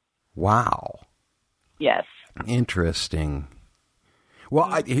 Wow. Yes. Interesting.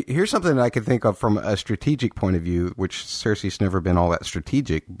 Well, here's something that I could think of from a strategic point of view, which Cersei's never been all that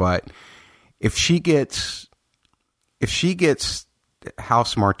strategic, but if she gets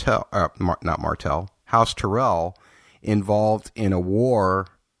House Martell, House Tyrell involved in a war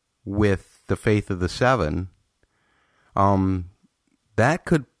with the Faith of the Seven, that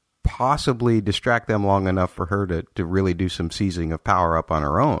could possibly distract them long enough for her to really do some seizing of power up on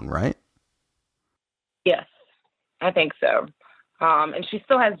her own, right? Yes, I think so. And she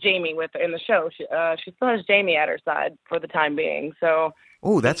still has Jaime with her in the show. She still has Jaime at her side for the time being. So.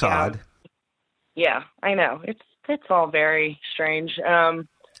 Oh, that's odd. Yeah, I know. It's all very strange. Of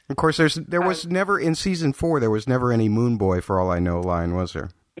course, there was never in season 4. There was never any Moon Boy, for all I know, line, was there?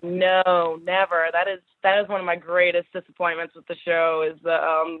 No, never. That is one of my greatest disappointments with the show is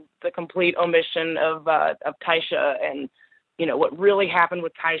the complete omission of Tysha and what really happened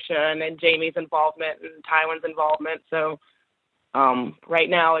with Tysha and then Jaime's involvement and Tywin's involvement. So right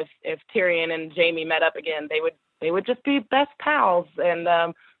now, if Tyrion and Jaime met up again, they would just be best pals. And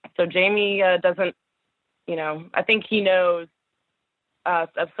so Jaime doesn't. I think he knows of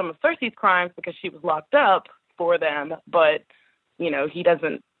some of Cersei's crimes because she was locked up for them, but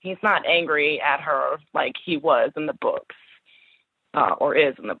he's not angry at her like he was in the books, or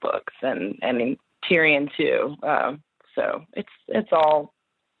is in the books, and in Tyrion too. So it's all,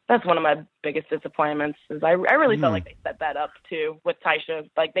 that's one of my biggest disappointments is I really felt like they set that up too with Tysha.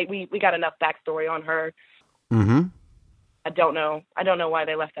 Like we got enough backstory on her. Mm-hmm. I don't know why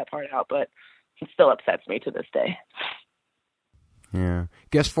they left that part out, but it still upsets me to this day. Yeah.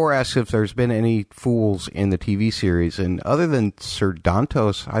 Guest 4 asks if there's been any fools in the TV series, and other than Sir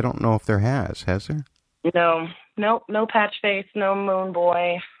Dantos, I don't know if there has there? No Patchface, no Moon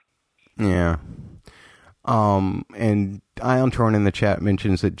Boy. Yeah. And Ion Torn in the chat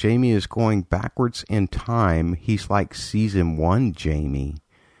mentions that Jaime is going backwards in time. He's like season 1 Jaime.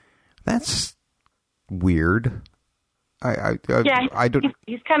 That's weird.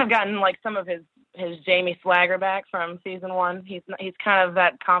 He's kind of gotten like some of his Jaime swagger back from season 1. He's kind of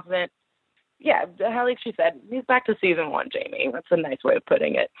that confident. Yeah, like she said, he's back to season 1 Jaime. That's a nice way of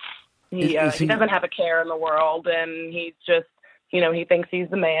putting it. He doesn't have a care in the world, and he's just he thinks he's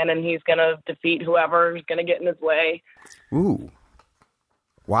the man, and he's gonna defeat whoever's gonna get in his way. Ooh,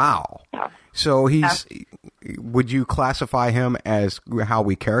 wow. Yeah. So would you classify him as how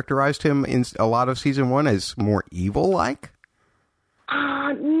we characterized him in a lot of season 1 as more evil-like?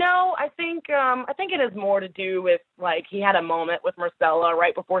 No, I think it has more to do with like he had a moment with Marcella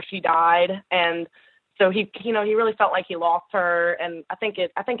right before she died, and so he really felt like he lost her, and I think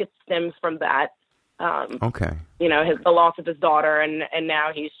it stems from that. Okay. The loss of his daughter, and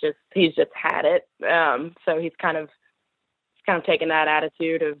now he's just had it. So he's kind of taken that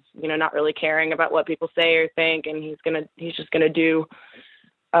attitude of not really caring about what people say or think, and he's just gonna do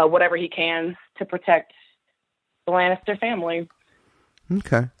whatever he can to protect the Lannister family.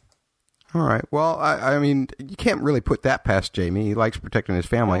 Okay. All right. Well, I mean, you can't really put that past Jaime. He likes protecting his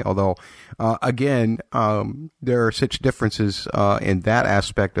family, although, again, there are such differences in that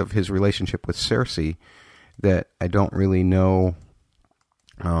aspect of his relationship with Cersei that I don't really know,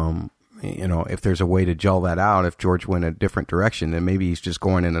 if there's a way to gel that out. If George went a different direction, then maybe he's just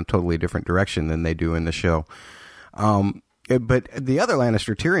going in a totally different direction than they do in the show. But the other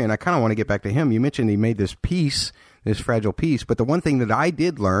Lannister, Tyrion, I kind of want to get back to him. You mentioned he made this fragile peace, but the one thing that I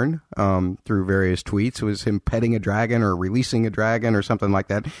did learn through various tweets was him petting a dragon or releasing a dragon or something like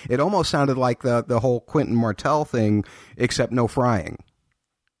that. It almost sounded like the whole Quentin Martell thing, except no frying.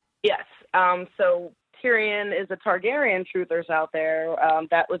 Yes. So Tyrion is a Targaryen truthers out there.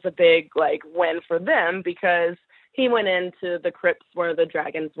 That was a big win for them because he went into the crypts where the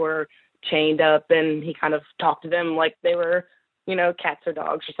dragons were chained up, and he kind of talked to them like they were cats or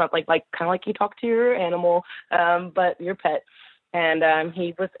dogs or something, like kind of like you talk to your animal, but your pet. And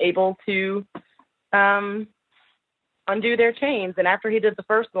he was able to undo their chains. And after he did the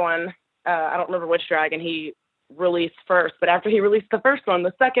first one, I don't remember which dragon he released first, but after he released the first one,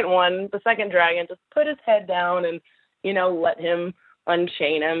 the second dragon just put his head down and, let him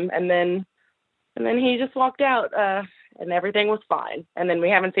unchain him. And then he just walked out, and everything was fine. And then we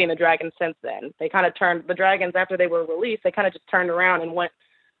haven't seen the dragons since then. They kind of turned, the dragons after they were released, they kind of just turned around and went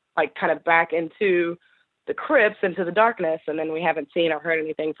like kind of back into the crypts, into the darkness. And then we haven't seen or heard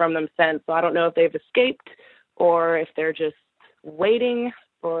anything from them since. So I don't know if they've escaped or if they're just waiting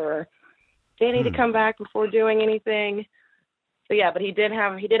for Danny to come back before doing anything. So yeah, but he did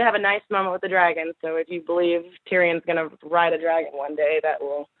have a nice moment with the dragon. So if you believe Tyrion's going to ride a dragon one day, that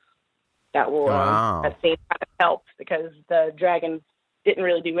scene kind of helped, because the dragon didn't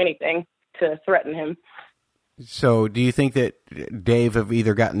really do anything to threaten him. So do you think that Dave have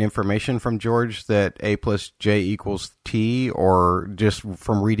either gotten information from George that A plus J equals T, or just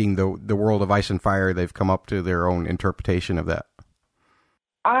from reading the World of Ice and Fire, they've come up to their own interpretation of that?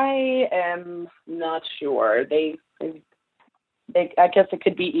 I am not sure. They I guess it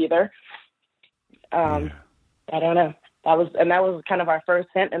could be either. I don't know. That was kind of our first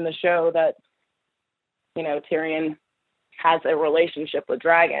hint in the show that, Tyrion has a relationship with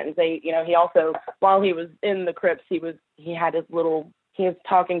dragons. He also, while he was in the crypts, he was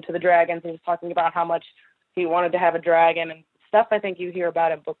talking to the dragons. He was talking about how much he wanted to have a dragon and stuff. I think you hear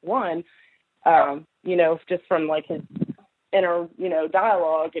about in book 1, just from like his inner,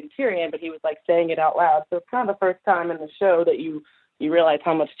 dialogue in Tyrion, but he was like saying it out loud. So it's kind of the first time in the show that you realize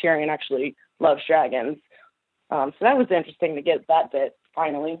how much Tyrion actually loves dragons. So that was interesting to get that bit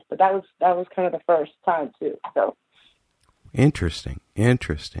finally, but that was kind of the first time too. So interesting.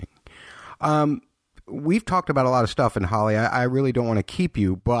 We've talked about a lot of stuff, and Holly, I really don't want to keep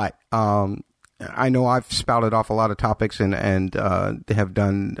you, but I know I've spouted off a lot of topics and have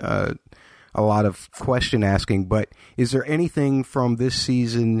done a lot of question asking, but is there anything from this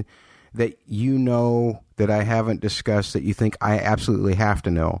season that that I haven't discussed that you think I absolutely have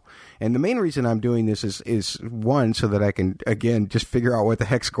to know? And the main reason I'm doing this is one, so that I can, again, just figure out what the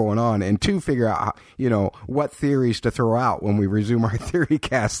heck's going on, and two, figure out, what theories to throw out when we resume our theory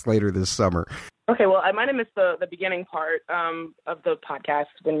cast later this summer. Okay, well, I might have missed the beginning part of the podcast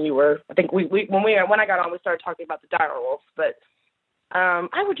when you were, I think when I got on, we started talking about the direwolves, but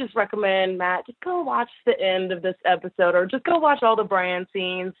I would just recommend, Matt, just go watch the end of this episode, or just go watch all the Bran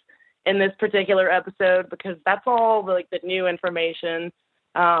scenes in this particular episode, because that's all the new information.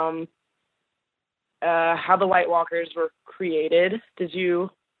 How the White Walkers were created. Did you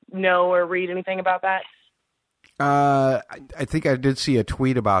know or read anything about that? I think I did see a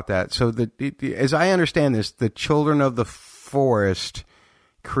tweet about that. So as I understand this, the Children of the Forest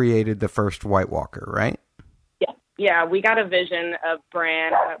created the first White Walker, right? Yeah, we got a vision of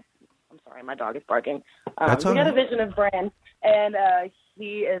Bran. I'm sorry, my dog is barking. We got a vision of Bran, and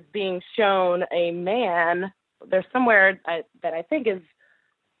he is being shown a man. There's somewhere that I think is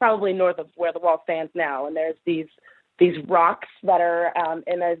probably north of where the wall stands now, and there's these rocks that are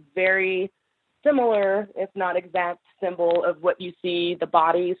in a very similar, if not exact, symbol of what you see the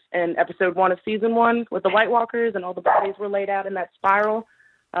bodies in episode 1 of season 1 with the White Walkers, and all the bodies were laid out in that spiral.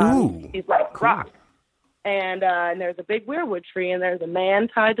 These cool. rocks. And there's a big weirwood tree, and there's a man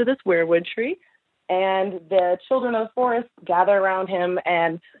tied to this weirwood tree. And the Children of the Forest gather around him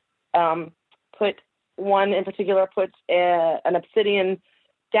and one in particular puts an obsidian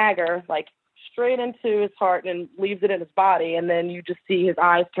dagger straight into his heart and leaves it in his body. And then you just see his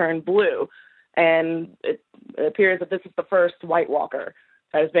eyes turn blue. And it appears that this is the first White Walker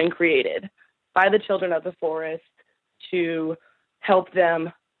that has been created by the Children of the Forest to help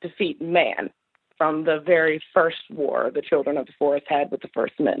them defeat man, from the very first war the Children of the Forest had with the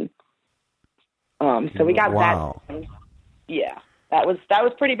First Men. So we got that. Yeah, that was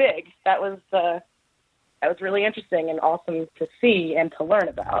pretty big. That was really interesting and awesome to see and to learn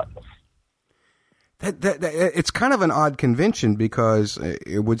about. It's kind of an odd convention, because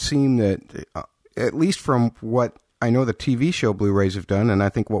it would seem that, at least from what I know the TV show Blu-rays have done, and I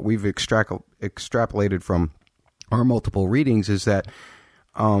think what we've extrapolated from our multiple readings, is that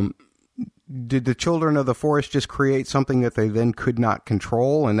did the Children of the Forest just create something that they then could not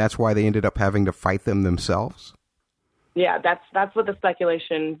control, and that's why they ended up having to fight them themselves? Yeah, that's what the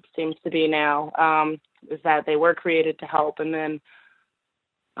speculation seems to be now, is that they were created to help, and then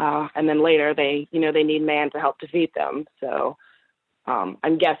later they need man to help defeat them. So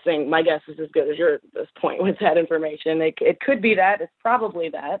I'm guessing, my guess is as good as yours at this point with that information. It could be that. It's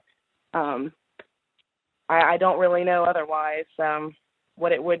probably that. I don't really know otherwise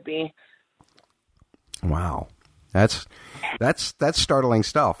what it would be. Wow. That's startling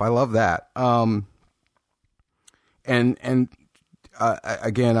stuff. I love that.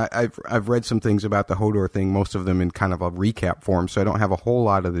 Again, I've read some things about the Hodor thing, most of them in kind of a recap form, so I don't have a whole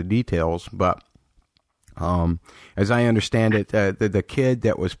lot of the details. But as I understand it, the kid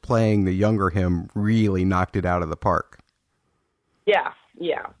that was playing the younger him really knocked it out of the park. Yeah.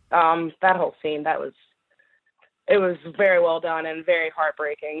 That whole scene, it was very well done and very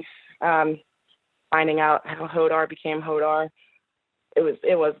heartbreaking. Finding out how Hodor became Hodor, that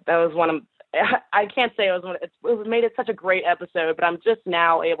was one of, I can't say it made it such a great episode, but I'm just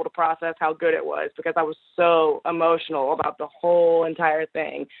now able to process how good it was, because I was so emotional about the whole entire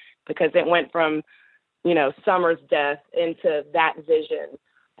thing, because it went from, Summer's death into that vision,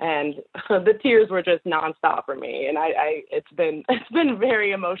 and the tears were just nonstop for me. And it's been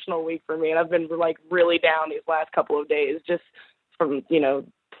very emotional week for me, and I've been like really down these last couple of days just from,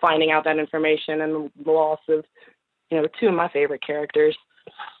 finding out that information and the loss of, two of my favorite characters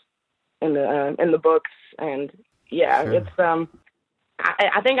in the books. And yeah, sure. It's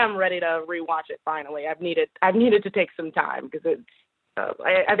I think I'm ready to rewatch it finally. I've needed to take some time, because it's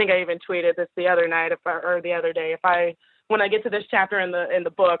I think I even tweeted this the other night the other day. When I get to this chapter in the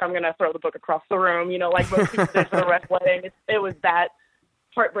book, I'm gonna throw the book across the room, like most people did for the Red Wedding. It was that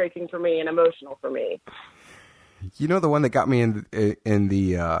heartbreaking for me and emotional for me. The one that got me in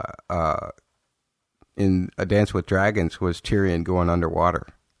A Dance with Dragons was Tyrion going underwater.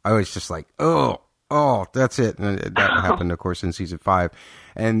 I was just like, oh, that's it. And that happened, of course, in season 5.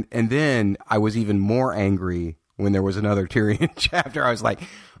 And then I was even more angry when there was another Tyrion chapter. I was like,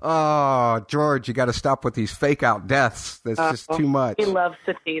 oh, George, you got to stop with these fake out deaths. That's just too much. He loves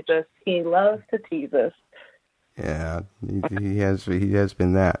to tease us. Yeah, he has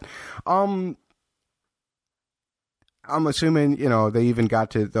been that. I'm assuming, they even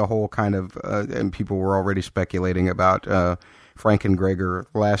got to the whole kind of, and people were already speculating about Frank and Gregor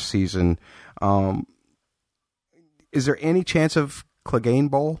last season. Is there any chance of Clegane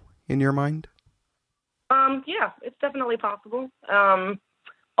Bowl in your mind? Yeah, it's definitely possible.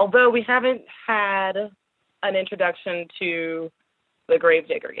 Although we haven't had an introduction to the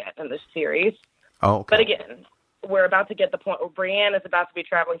Gravedigger yet in this series. Oh, okay. But again, we're about to get the point where Brienne is about to be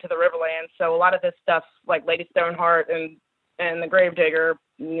traveling to the Riverlands, so a lot of this stuff, like Lady Stoneheart and the Gravedigger,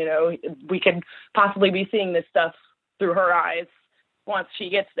 we could possibly be seeing this stuff through her eyes once she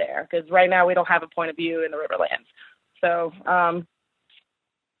gets there, because right now we don't have a point of view in the Riverlands. So,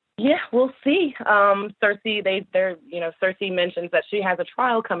 yeah, we'll see. Cersei, Cersei mentions that she has a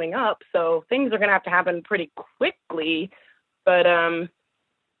trial coming up, so things are going to have to happen pretty quickly, but I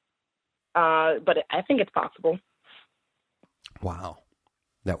think it's possible. Wow.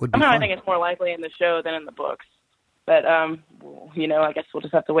 That would be I fun. think it's more likely in the show than in the books. But, I guess we'll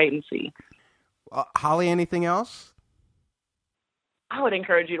just have to wait and see. Holly, anything else? I would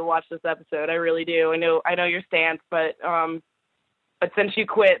encourage you to watch this episode. I really do. I know your stance, but since you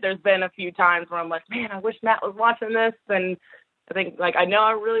quit, there's been a few times where I'm like, man, I wish Matt was watching this. And I think, I know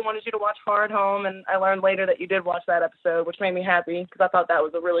I really wanted you to watch Hard Home, and I learned later that you did watch that episode, which made me happy, because I thought that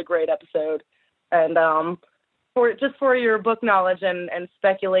was a really great episode. And for your book knowledge and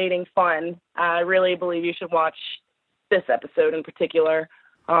speculating fun, I really believe you should watch this episode in particular.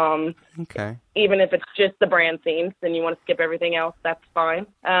 Okay. Even if it's just the brand scenes, then you want to skip everything else, that's fine.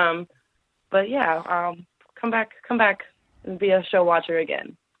 But yeah, come back and be a show watcher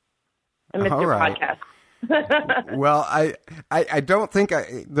again. I missed your podcast. Well, I don't think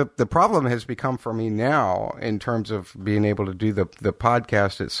the problem has become for me now in terms of being able to do the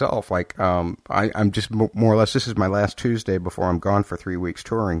podcast itself. Like, I'm just more or less, this is my last Tuesday before I'm gone for 3 weeks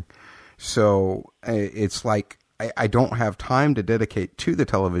touring. So it's like, I don't have time to dedicate to the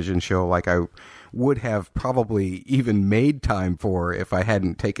television show like I would have probably even made time for if I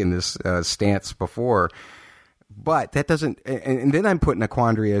hadn't taken this stance before. But that doesn't, and then I'm put in a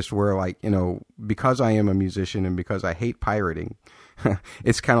quandary as to where, because I am a musician and because I hate pirating,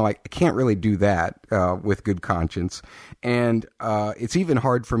 it's kind of like I can't really do that with good conscience. And it's even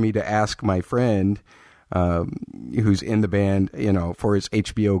hard for me to ask my friend who's in the band, for his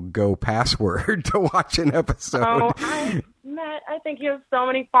HBO Go password to watch an episode. Oh, Matt, I think you have so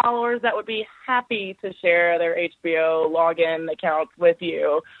many followers that would be happy to share their HBO login accounts with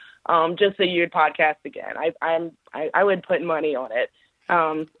you. Just so you'd podcast again. I would put money on it.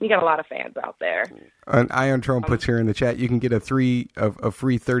 You got a lot of fans out there. And Iron Throne puts here in the chat, you can get a free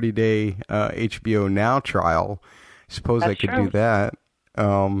 30-day HBO Now trial. Suppose I could do that.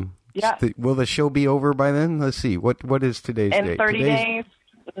 Yeah. Will the show be over by then? Let's see. What is today's date? In 30 days.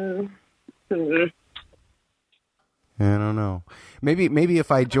 Mm-hmm. I don't know. Maybe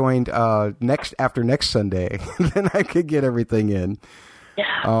if I joined after next Sunday, then I could get everything in. Yeah,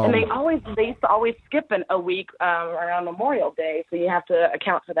 and they used to always skip a week around Memorial Day, so you have to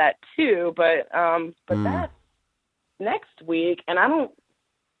account for that too. But that's next week, and I don't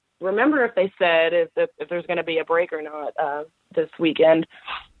remember if they said if there's going to be a break or not this weekend.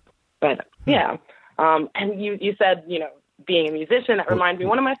 But yeah, and you said, you know, being a musician, that reminds me,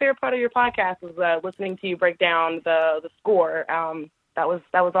 one of my favorite part of your podcast was listening to you break down the score. That was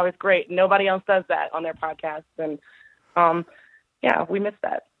always great. Nobody else does that on their podcast, and yeah, we missed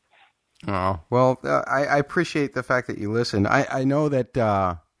that. Oh, well, I appreciate the fact that you listen. I know that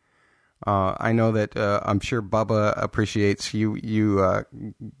I'm sure Bubba appreciates you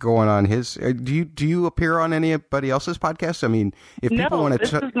going on his. Do you appear on anybody else's podcast? I mean, if people want to,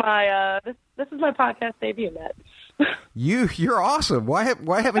 this is my podcast debut, Matt. You're awesome.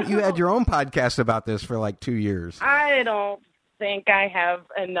 Why haven't you had your own podcast about this for like 2 years? I don't think I have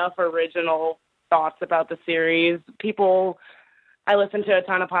enough original thoughts about the series. I listen to a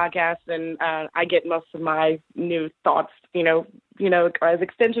ton of podcasts, and I get most of my new thoughts, you know, as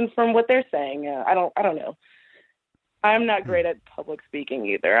extensions from what they're saying. I don't know. I'm not great at public speaking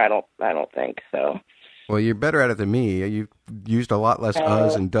either. I don't think so. Well, you're better at it than me. You've used a lot less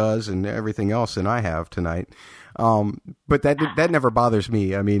us and does and everything else than I have tonight. But that never bothers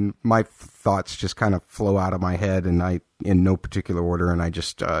me. I mean, my thoughts just kind of flow out of my head, and in no particular order, and I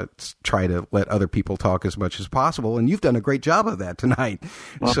just try to let other people talk as much as possible. And you've done a great job of that tonight.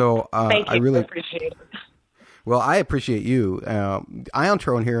 Well, so thank you. I really appreciate it. Well, I appreciate you.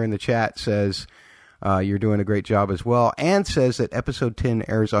 Iontron here in the chat says you're doing a great job as well, and says that episode 10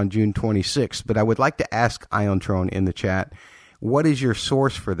 airs on June 26th. But I would like to ask Iontron in the chat, what is your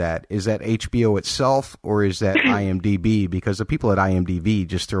source for that? Is that HBO itself, or is that IMDb? Because the people at IMDb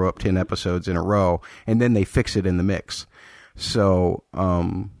just throw up 10 episodes in a row, and then they fix it in the mix. So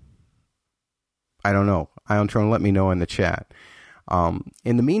I don't know. Iontron, let me know in the chat.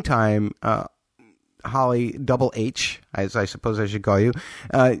 In the meantime, Holly, Double H, as I suppose I should call you,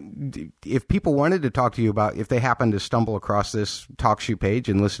 if people wanted to talk to you about, if they happen to stumble across this TalkShoe page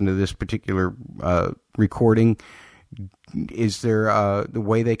and listen to this particular recording, is there the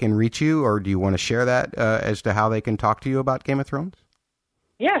way they can reach you, or do you want to share that as to how they can talk to you about Game of Thrones?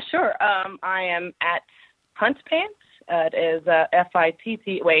 Yeah, sure. I am at Hunt Pants. It is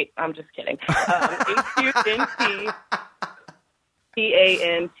FITT. Wait, I'm just kidding.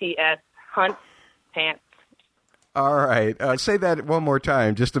 HUNTPANTS. Hunt Pants. All right. Say that one more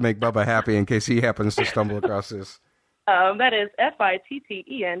time just to make Bubba happy in case he happens to stumble across this. That is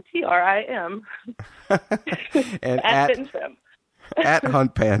FITTENTRIM. And at Fit and Trim. At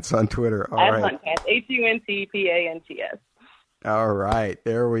Hunt Pants on Twitter. All at right. Hunt Pants. HUNTPANTS. All right.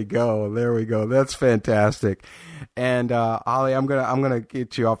 There we go. That's fantastic. And Holly, I'm gonna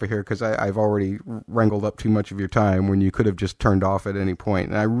get you off of here because I've already wrangled up too much of your time when you could have just turned off at any point.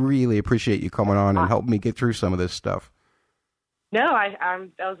 And I really appreciate you coming on and helping me get through some of this stuff. No, I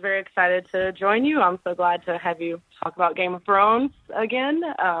was very excited to join you. I'm so glad to have you talk about Game of Thrones again.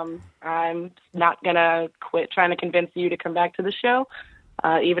 I'm not going to quit trying to convince you to come back to the show,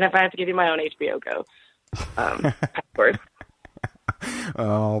 even if I have to give you my own HBO Go. Of course.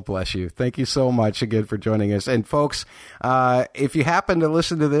 Oh, bless you. Thank you so much again for joining us. And folks, if you happen to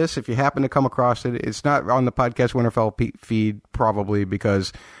listen to this, if you happen to come across it, it's not on the Podcast Winterfell feed probably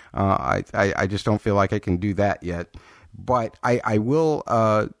because I just don't feel like I can do that yet. But I will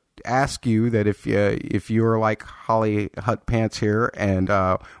ask you that if you're like Holly Hunt Pants here and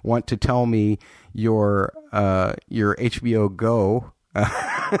want to tell me your HBO Go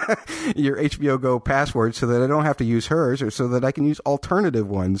your HBO Go password so that I don't have to use hers or so that I can use alternative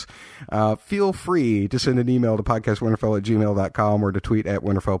ones, feel free to send an email to podcastwinterfell@gmail.com or to tweet at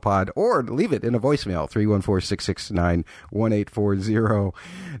winterfellpod or leave it in a voicemail 314-669-1840.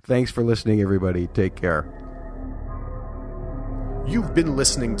 Thanks for listening, everybody. Take care. You've been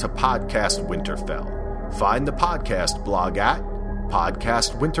listening to Podcast Winterfell. Find the podcast blog at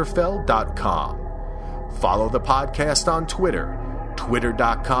podcastwinterfell.com. Follow the podcast on Twitter,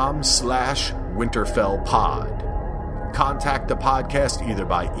 twitter.com/winterfellpod. Contact the podcast either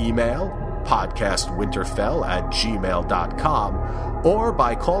by email, podcastwinterfell@gmail.com, or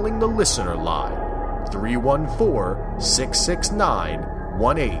by calling the listener line,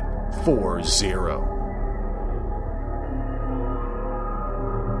 314-669-1840.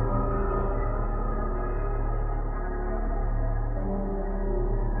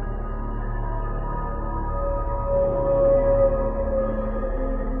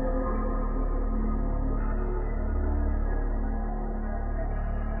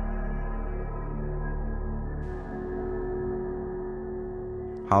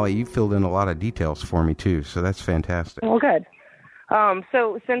 Holly, you filled in a lot of details for me too, so that's fantastic. Well, good.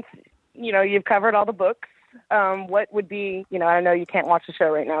 So since, you've covered all the books, what would be, I know you can't watch the show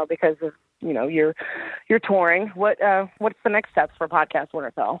right now because of, you're touring. What's the next steps for Podcast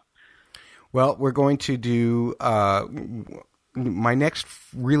Winterfell? Well, we're going to do my next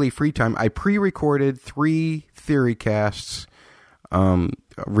really free time. I pre-recorded 3 theory casts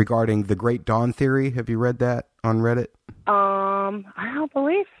regarding the Great Dawn Theory. Have you read that on Reddit? I don't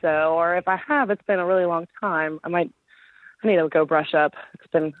believe so. Or if I have, it's been a really long time. I need to go brush up. It's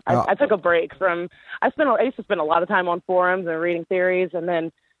been. I took a break from. I used to spend a lot of time on forums and reading theories, and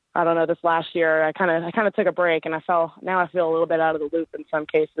then I don't know. This last year, I kind of took a break, and now I feel a little bit out of the loop in some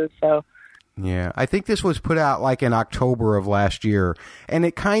cases. So. Yeah, I think this was put out like in October of last year, and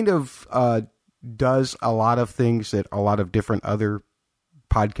it kind of does a lot of things that a lot of different other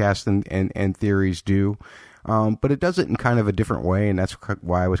podcasts and theories do, but it does it in kind of a different way, and that's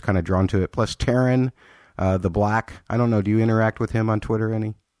why I was kind of drawn to it. Plus, Taryn, the Black, I don't know, do you interact with him on Twitter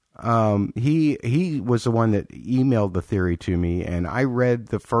any? He was the one that emailed the theory to me, and I read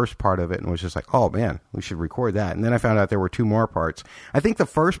the first part of it and was just like, oh man, we should record that. And then I found out there were 2 more parts. I think the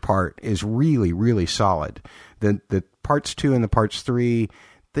first part is really, really solid. The parts 2 and the parts 3,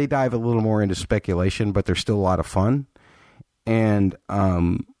 they dive a little more into speculation, but they're still a lot of fun. And,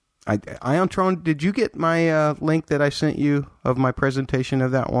 Iontron, did you get my link that I sent you of my presentation of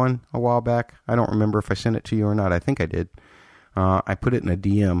that one a while back? I don't remember if I sent it to you or not. I think I did. I put it in a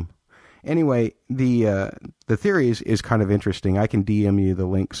DM. Anyway, the theory is kind of interesting. I can DM you the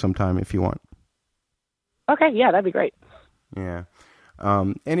link sometime if you want. Okay, yeah, that'd be great. Yeah.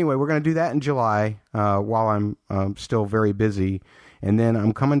 Anyway, we're going to do that in July while I'm still very busy. And then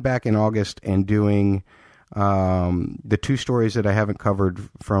I'm coming back in August and doing the 2 stories that I haven't covered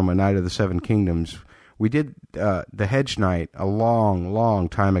from A Night of the Seven Kingdoms. We did the Hedge Knight a long, long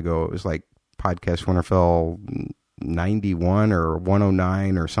time ago. It was like Podcast Winterfell 91 or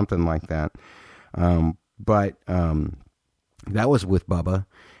 109 or something like that. But that was with Bubba.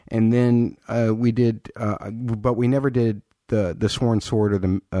 And then we did, but we never did the Sworn Sword or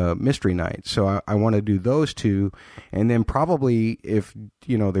the Mystery Knight. So I want to do those 2. And then probably if,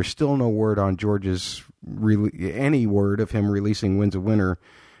 there's still no word on George's, any word of him releasing Winds of Winter,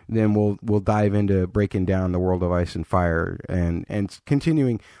 then we'll dive into breaking down the World of Ice and Fire and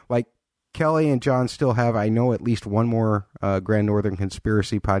continuing, like, Kelly and John still have, I know, at least one more Grand Northern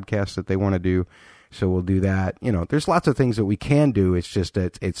Conspiracy podcast that they want to do, so we'll do that. There's lots of things that we can do. It's just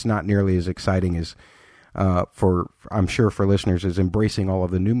that it's not nearly as exciting as, I'm sure for listeners, as embracing all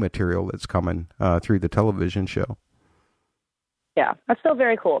of the new material that's coming through the television show. Yeah, that's still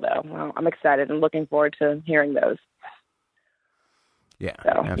very cool, though. Well, I'm excited and looking forward to hearing those. Yeah,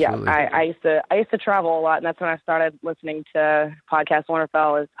 so, absolutely. Yeah, I used to travel a lot, and that's when I started listening to Podcast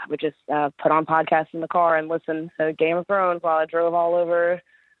Winterfell. I would just put on podcasts in the car and listen to Game of Thrones while I drove all over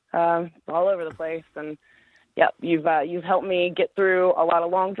the place. And yeah, you've helped me get through a lot of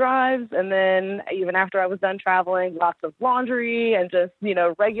long drives, and then even after I was done traveling, lots of laundry and just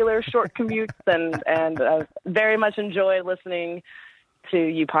regular short commutes, and very much enjoy listening to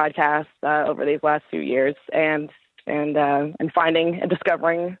you podcasts over these last few years, and finding and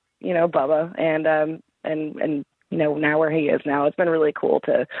discovering, Bubba and now where he is now. It's been really cool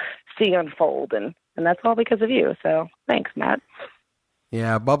to see unfold, and that's all because of you. So thanks, Matt.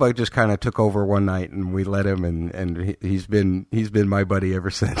 Yeah, Bubba just kind of took over one night, and we let him, and he's been my buddy ever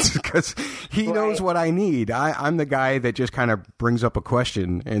since, because he knows what I need. I'm the guy that just kind of brings up a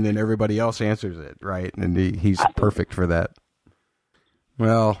question, and then everybody else answers it, right? And he's perfect for that.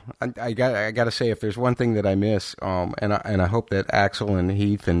 Well, I got to say, if there's one thing that I miss, and I hope that Axel and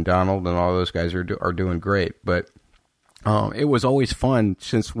Heath and Donald and all those guys are doing great, but it was always fun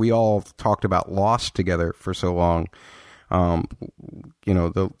since we all talked about Lost together for so long.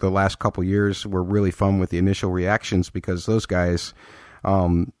 The last couple years were really fun with the initial reactions, because those guys,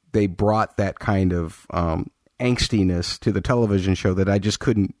 they brought that kind of angstiness to the television show that I just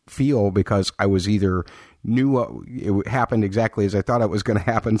couldn't feel, because I was either knew it happened exactly as I thought it was going to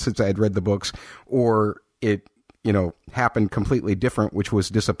happen since I had read the books, or it, happened completely different, which was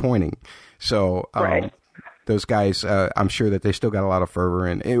disappointing. So, those guys, I'm sure that they still got a lot of fervor,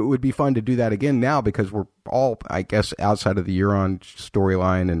 and it would be fun to do that again now, because we're all, I guess, outside of the Euron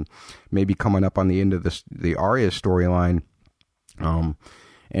storyline and maybe coming up on the end of the Arya storyline.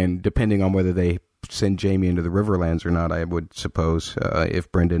 And depending on whether they send Jaime into the Riverlands or not, I would suppose,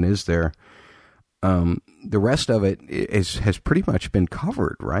 if Brendan is there. The rest of it has pretty much been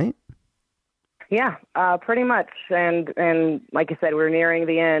covered, right? Yeah, pretty much. And like I said, we're nearing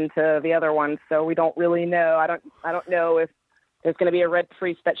the end to the other one, so we don't really know. I don't know if there's going to be a red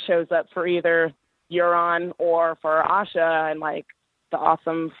priest that shows up for either Euron or for Asha and like the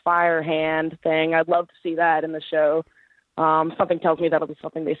awesome fire hand thing. I'd love to see that in the show. Something tells me that'll be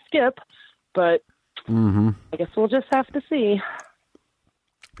something they skip, but I guess we'll just have to see.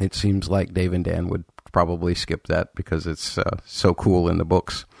 It seems like Dave and Dan would probably skip that because it's so cool in the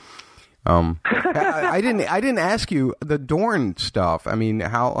books. I didn't ask you the Dorne stuff. I mean,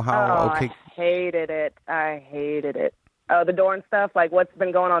 how okay. I hated it. Oh, the Dorne stuff, like what's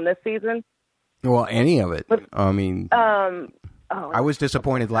been going on this season? Well, any of it. I mean, I was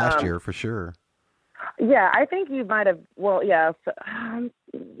disappointed last year for sure. Yeah, I think you might have. Well, yeah. So,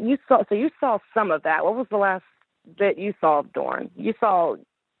 you saw some of that. What was the last bit you saw of Dorne? You saw.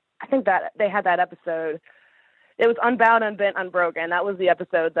 I think that they had that episode. It was Unbound, Unbent, Unbroken. That was the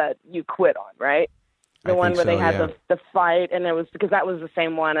episode that you quit on, right? The one where they had the fight, and it was because that was the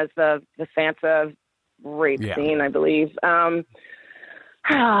same one as the Sansa rape scene, I believe. Yeah,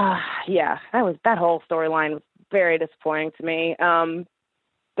 that whole storyline was very disappointing to me.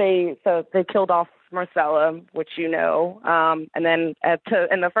 They killed off Marcella, which you know, and then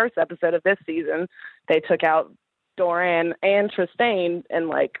in the first episode of this season, they took out Doran and Trystane in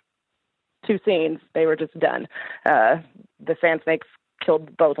like 2 scenes. They were just done. The Sand Snakes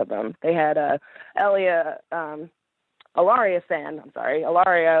killed both of them. They had Ilaria was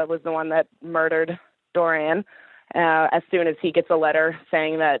the one that murdered Doran as soon as he gets a letter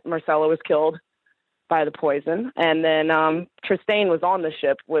saying that Marcella was killed by the poison. And then Trystane was on the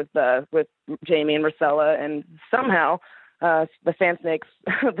ship with Jaime and Marcella, and somehow the Sand Snakes,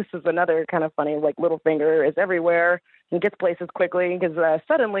 this is another kind of funny, like Littlefinger is everywhere and gets places quickly because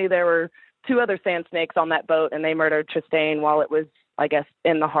suddenly there were 2 other Sand Snakes on that boat and they murdered Trystane while it was, I guess,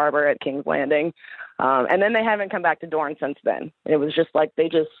 in the harbor at King's Landing. And then they haven't come back to Dorne since then. It was just like they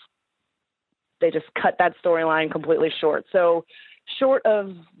just cut that storyline completely short. So short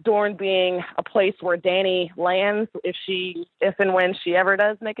of Dorne being a place where Dany lands, if and when she ever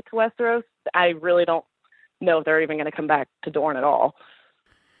does make it to Westeros, I really don't know if they're even going to come back to Dorne at all.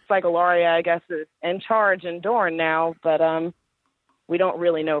 It's like Ilaria, I guess, is in charge in Dorne now, but we don't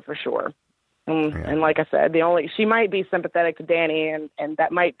really know for sure. And like I said, she might be sympathetic to Dany, and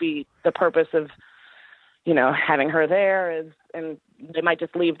that might be the purpose of, having her there and they might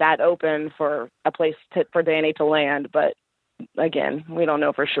just leave that open for a place for Dany to land. But again, we don't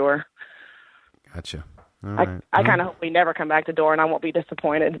know for sure. Gotcha. I kind of hope we never come back to Dorne. I won't be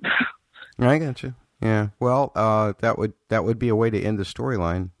disappointed. I gotcha. Yeah. Well, that would be a way to end the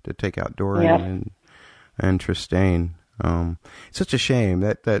storyline, to take out Doran and Trystane. Such a shame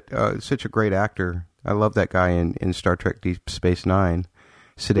that such a great actor. I love that guy in Star Trek Deep Space Nine,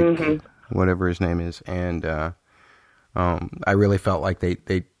 Siddiq, whatever his name is, and I really felt like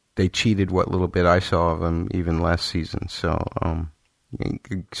they cheated what little bit I saw of him even last season. So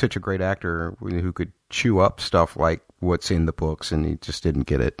such a great actor who could chew up stuff like what's in the books, and he just didn't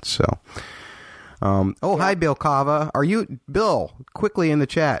get it. So. Hi, Bill Cava. Bill, quickly in the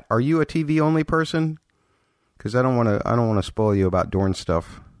chat, are you a TV only person? Because I don't want to spoil you about Dorne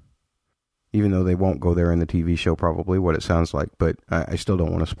stuff, even though they won't go there in the TV show, probably what it sounds like. But I still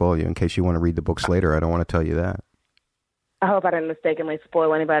don't want to spoil you in case you want to read the books later. I don't want to tell you that. I hope I didn't mistakenly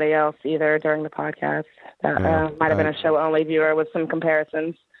spoil anybody else either during the podcast. That might have been a show only viewer with some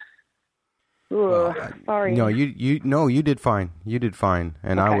comparisons. Ooh, sorry. No, you did fine. You did fine,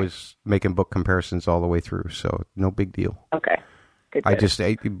 and okay. I was making book comparisons all the way through, so no big deal. Okay. Good.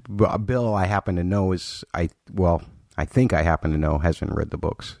 Bill, I happen to know I think I happen to know hasn't read the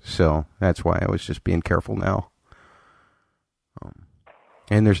books, so that's why I was just being careful now.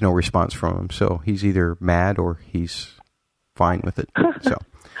 And there's no response from him, so he's either mad or he's fine with it. So.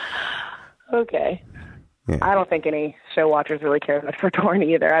 Okay. Yeah. I don't think any show watchers really care much for Dorne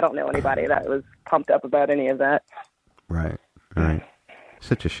either. I don't know anybody that was pumped up about any of that. Right.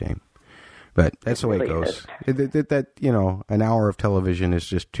 Such a shame. But that's the way it goes. That an hour of television is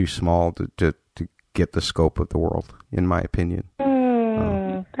just too small to get the scope of the world, in my opinion.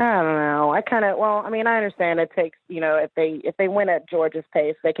 I don't know. I understand it takes, if they went at George's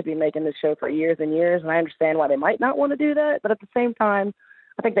pace, they could be making this show for years and years, and I understand why they might not want to do that. But at the same time,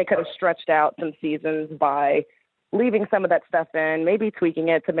 I think they could have stretched out some seasons by leaving some of that stuff in, maybe tweaking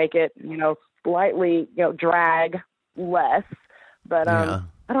it to make it, slightly, drag less. But I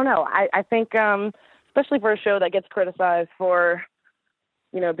don't know. I think, especially for a show that gets criticized for,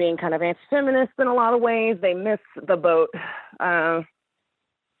 being kind of anti-feminist in a lot of ways, they miss the boat on,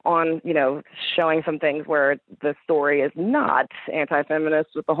 showing some things where the story is not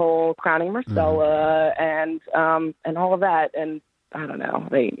anti-feminist, with the whole crowning Marcella and all of that. And I don't know.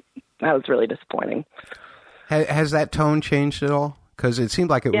 That was really disappointing. Has that tone changed at all? Because it seemed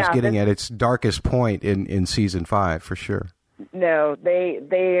like it was getting at its darkest point in season 5, for sure. No,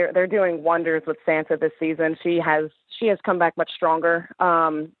 they're doing wonders with Sansa this season. She has come back much stronger.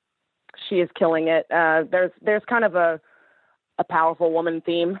 She is killing it. There's kind of a powerful woman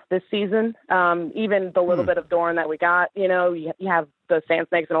theme this season. Even the little bit of Dorne that we got, you have the Sand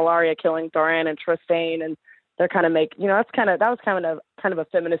Snakes and Ilaria killing Doran and Trystane, and they're kind of that was kind of a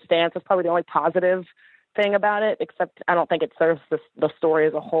feminist stance. It's probably the only positive thing about it, except I don't think it serves the story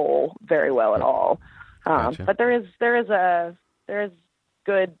as a whole very well at all. Gotcha. But there is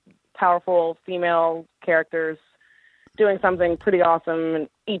good, powerful female characters doing something pretty awesome in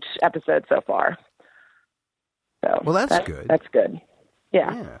each episode so far. So well, that's good. That's good.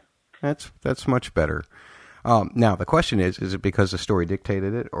 Yeah. That's much better. Now the question is it because the story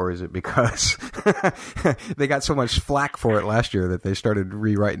dictated it, or is it because they got so much flack for it last year that they started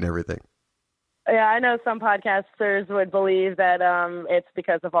rewriting everything? Yeah, I know some podcasters would believe that it's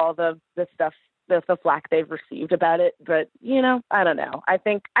because of all the stuff, the flack they've received about it. But, I don't know. I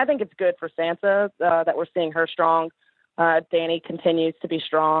think it's good for Sansa that we're seeing her strong. Dany continues to be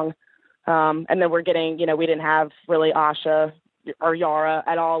strong. And then we're getting, we didn't have really Asha or Yara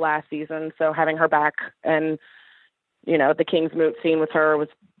at all last season. So having her back and, the King's Moot scene with her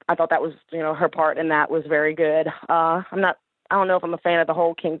I thought that was, her part in that was very good. I don't know if I'm a fan of the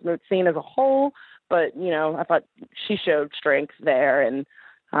whole King's Moot scene as a whole, but, I thought she showed strength there. And,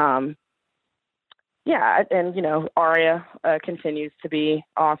 Arya continues to be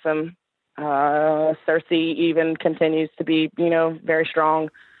awesome. Cersei even continues to be, very strong.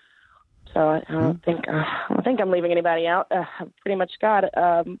 So I don't think I'm leaving anybody out. I pretty much got it.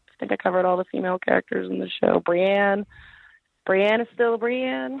 I think I covered all the female characters in the show. Brienne is still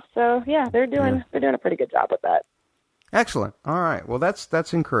Brienne. So yeah, they're doing a pretty good job with that. Excellent. All right. Well,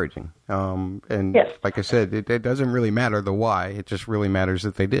 that's encouraging. And yes. Like I said, it doesn't really matter the why. It just really matters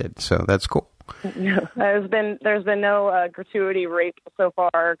that they did. So that's cool. No, there's been no gratuitous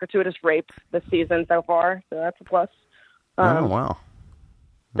rape this season so far. So that's a plus. Oh wow.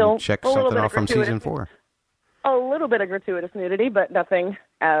 Check something off from season 4. A little bit of gratuitous nudity, but nothing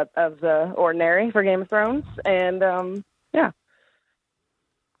out of the ordinary for Game of Thrones. And yeah.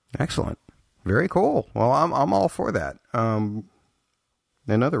 Excellent. Very cool. Well, I'm all for that.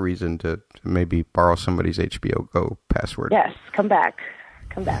 Another reason to maybe borrow somebody's HBO Go password. Yes, come back.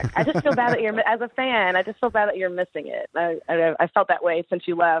 I just feel bad that as a fan, I just feel bad that you're missing it. I felt that way since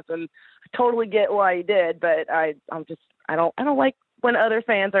you left, and I totally get why you did, but I don't like when other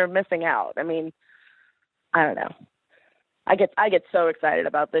fans are missing out. I mean, I don't know. I get so excited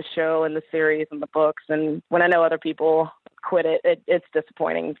about this show and the series and the books, and when I know other people quit it's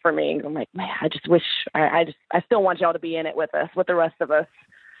disappointing for me. I'm like, man, I just wish I still want y'all to be in it with us, with the rest of us.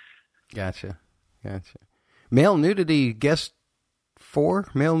 Gotcha. Male nudity, guest 4,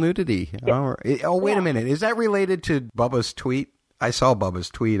 male nudity. Yeah. Oh, wait a minute. Is that related to Bubba's tweet? I saw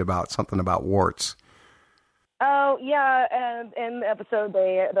Bubba's tweet about something about warts. Oh, yeah, and in the episode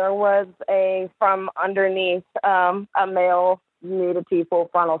there was a from underneath, a male nudity full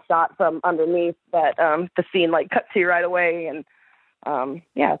frontal shot from underneath that the scene cut to right away, and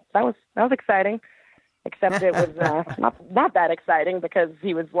that was exciting. Except it was not that exciting because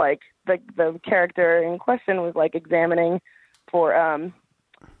he was the character in question was examining for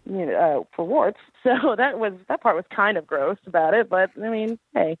warts. So that part was kind of gross about it, but I mean,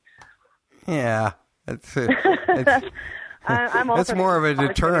 hey. Yeah. That's more of a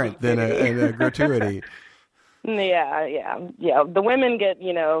deterrent than a gratuity. Yeah. The women get,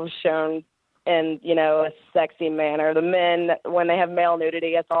 shown in, a sexy manner. The men, when they have male nudity,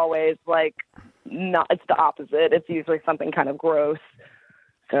 it's always it's the opposite. It's usually something kind of gross.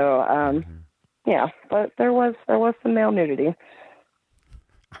 So, but there was some male nudity.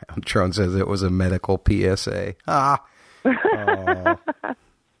 Tron says it was a medical PSA. Ah. Oh.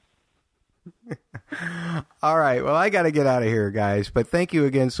 All right. Well, I got to get out of here, guys. But thank you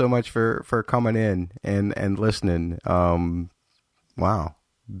again so much for coming in and listening. Wow.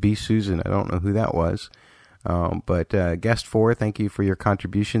 B. Susan. I don't know who that was. But guest 4, thank you for your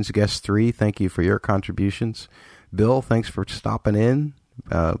contributions. Guest 3, thank you for your contributions. Bill, thanks for stopping in.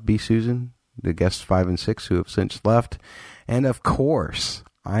 B. Susan, the guests 5 and 6 who have since left. And of course,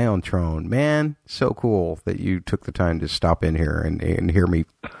 Ion Tron. Man, so cool that you took the time to stop in here and hear me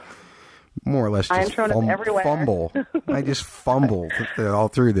more or less just fumble. I just fumbled all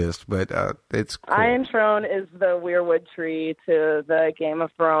through this, but it's cool. Iron Throne is the weirwood tree to the Game of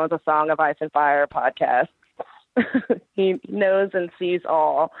Thrones, A Song of Ice and Fire podcast. He knows and sees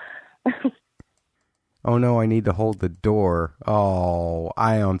all. Oh no, I need to hold the door. Oh,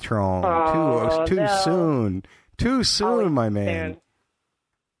 Ion Tron. Too soon. Too soon, my man.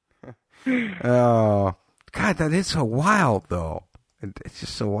 Oh, God, that is so wild, though. It's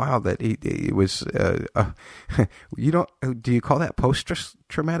just so wild that he was. You don't. Do you call that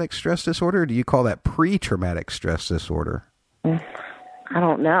post-traumatic stress disorder? Or do you call that pre-traumatic stress disorder? I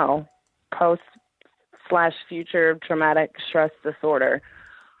don't know. Post/future traumatic stress disorder.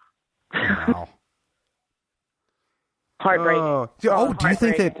 Wow.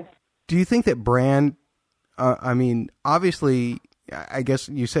 Heartbreaking. Do you think that Bran? I mean, obviously, I guess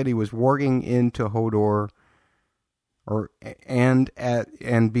you said he was warging into Hodor, and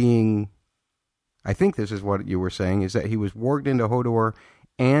being. I think this is what you were saying, is that he was warged into Hodor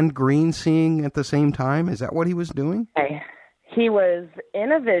and green seeing at the same time. Is that what he was doing? Okay. He was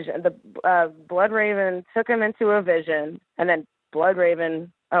in a vision. The Bloodraven took him into a vision, and then Bloodraven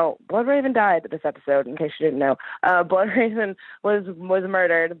died this episode. In case you didn't know, Bloodraven was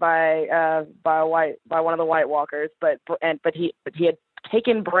murdered by one of the White Walkers. But he had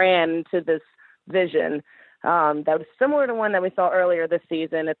taken Bran to this vision that was similar to one that we saw earlier this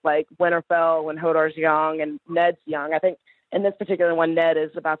season. It's like Winterfell when Hodor's young and Ned's young. I think in this particular one, Ned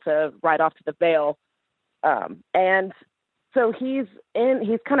is about to ride off to the Vale, and so he's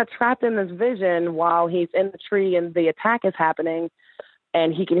kind of trapped in this vision while he's in the tree and the attack is happening,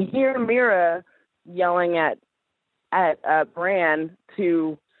 and he can hear Mira yelling at Bran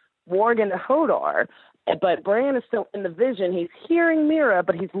to warg into Hodor, but Bran is still in the vision. He's hearing Mira,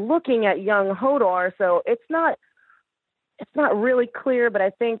 but he's looking at young Hodor, so it's not really clear. But I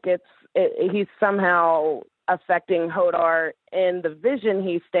think he's somehow affecting Hodor in the vision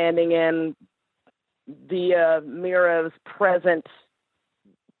he's standing in via Mira's present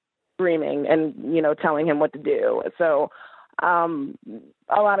dreaming and, telling him what to do. So a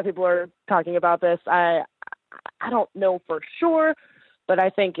lot of people are talking about this. I don't know for sure, but I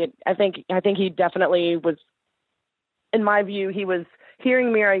think he definitely was, in my view, he was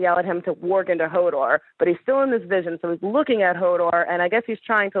hearing Mira yell at him to warg into Hodor, but he's still in this vision, so he's looking at Hodor, and I guess he's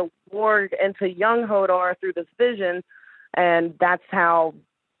trying to warg into young Hodor through this vision, and that's how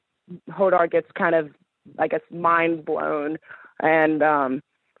Hodor gets kind of, I guess, mind blown. And I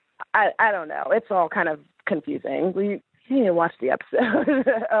don't know. It's all kind of confusing. You need to watch the episode.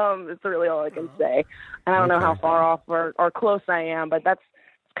 It's really all I can say. And I don't know how far off or close I am, but that's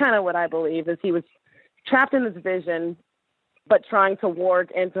kind of what I believe, is he was trapped in this vision, but trying to warg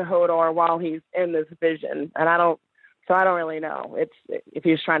into Hodor while he's in this vision. And I don't really know. If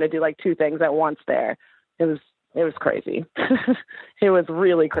he was trying to do like two things at once there. It was crazy. It was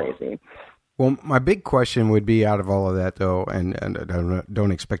really crazy. Well, my big question would be, out of all of that, though, and I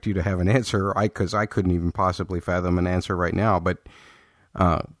don't expect you to have an answer, because I couldn't even possibly fathom an answer right now. But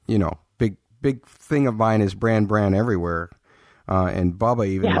big thing of mine is Bran everywhere, and Bubba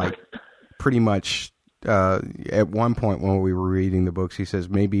even pretty much at one point when we were reading the books, he says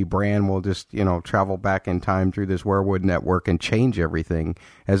maybe Bran will just travel back in time through this werewood network and change everything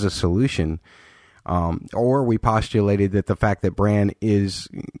as a solution. Or we postulated that the fact that Bran is,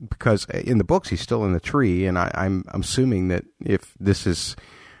 because in the books he's still in the tree, and I'm assuming that if this is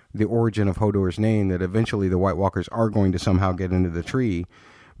the origin of Hodor's name, that eventually the White Walkers are going to somehow get into the tree.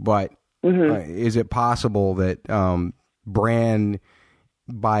 But is it possible that Bran,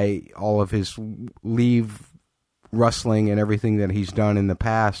 by all of his leave rustling and everything that he's done in the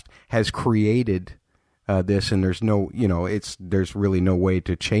past, has created this, and there's there's really no way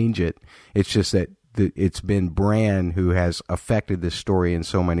to change it. It's just that it's been Bran who has affected this story in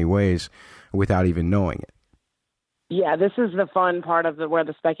so many ways without even knowing it. Yeah, this is the fun part of where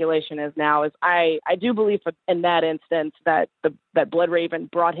the speculation is now. Is I do believe in that instance that Bloodraven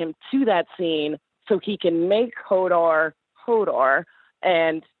brought him to that scene so he can make Hodor,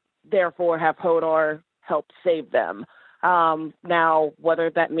 and therefore have Hodor help save them. Now, whether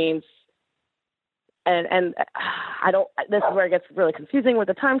that means And I don't. This is where it gets really confusing with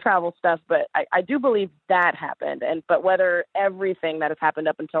the time travel stuff. But I do believe that happened. But whether everything that has happened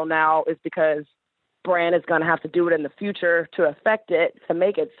up until now is because Bran is going to have to do it in the future to affect it, to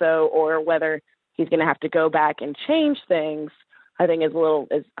make it so, or whether he's going to have to go back and change things, I think it's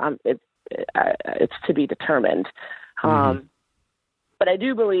to be determined. But I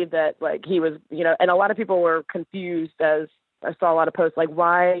do believe that he was, and a lot of people were confused, as I saw a lot of posts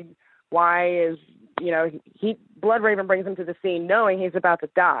why is Bloodraven brings him to the scene knowing he's about to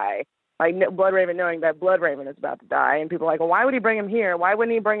die. Bloodraven knowing that Bloodraven is about to die. And people are like, well, why would he bring him here? Why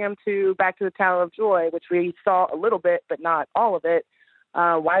wouldn't he bring him back to the Tower of Joy, which we saw a little bit, but not all of it?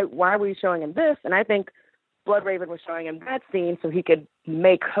 Why are we showing him this? And I think Bloodraven was showing him that scene so he could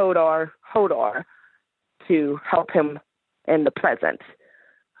make Hodor. to help him in the present.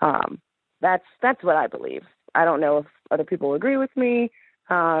 That's what I believe. I don't know if other people agree with me.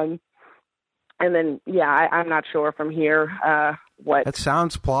 And then, I'm not sure from here what. That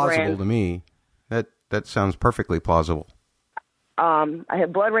sounds plausible to me. That sounds perfectly plausible. I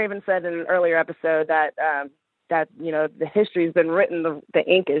had Blood Raven said in an earlier episode that the history's been written, the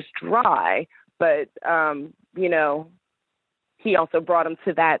ink is dry, but he also brought him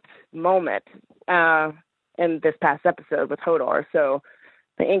to that moment in this past episode with Hodor. So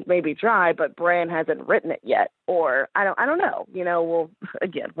the ink may be dry, but Bran hasn't written it yet, or I don't know.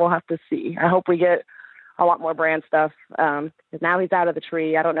 We'll have to see. I hope we get a lot more Bran stuff. Because now he's out of the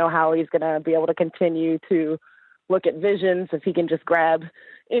tree. I don't know how he's going to be able to continue to look at visions, if he can just grab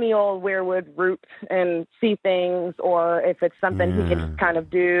any old weirwood root and see things, or if it's something he can kind of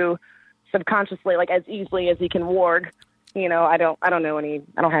do subconsciously, like as easily as he can warg. I don't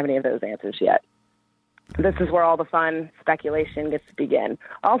have any of those answers yet. This is where all the fun speculation gets to begin.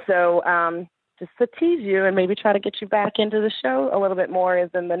 Also, just to tease you and maybe try to get you back into the show a little bit more, is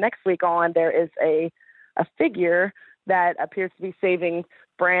in the next week on, there is a figure that appears to be saving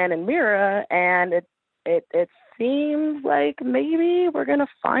Bran and Mira, and it seems like maybe we're going to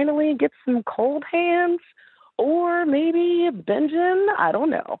finally get some cold hands, or maybe Benjen. I don't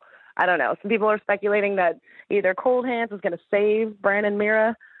know. Some people are speculating that either Cold Hands is going to save Bran and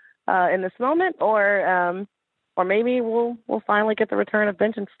Mira in this moment, or maybe we'll finally get the return of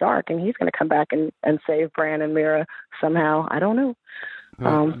Benjen Stark, and he's going to come back and save Bran and Mira somehow. I don't know.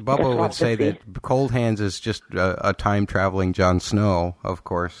 Bubba would say that Cold Hands is just a time-traveling Jon Snow, of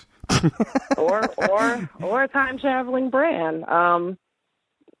course. or a time-traveling Bran.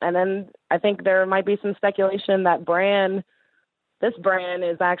 And then I think there might be some speculation that this Bran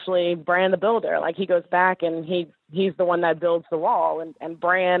is actually Bran the Builder. Like, he goes back and he's the one that builds the wall. And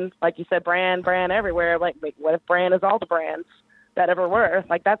Bran, like you said, Bran everywhere. Like, what if Bran is all the Brans that ever were?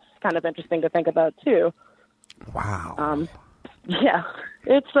 Like, that's kind of interesting to think about too. Wow. Yeah,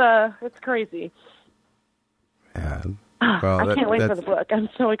 it's crazy. Yeah. Well, I can't wait for the book. I'm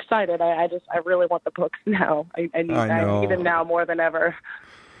so excited. I really want the books now. I need them now more than ever.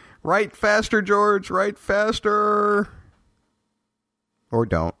 Write faster, George. Write faster. Or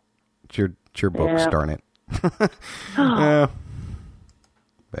don't. It's your books, darn it. Yeah.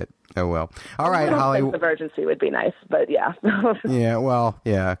 But, oh well. All right, Holly. Sense of urgency would be nice, but yeah. Yeah, well,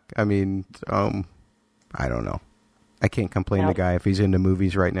 yeah. I mean, I don't know. I can't complain to the guy if he's into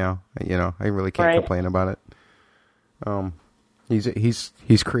movies right now. I really can't complain about it.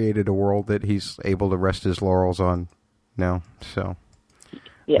 He's created a world that he's able to rest his laurels on now. So,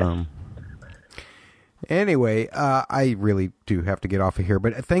 yeah. Anyway, I really do have to get off of here.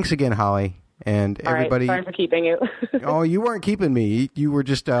 But thanks again, Holly, and everybody. Sorry for keeping you. Oh, you weren't keeping me. You were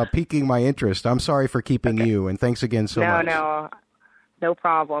just piquing my interest. I'm sorry for keeping you, and thanks again so much. No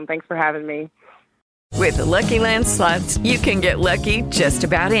problem. Thanks for having me. With the Lucky Land Slots, you can get lucky just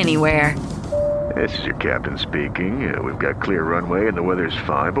about anywhere. This is your captain speaking. We've got clear runway and the weather's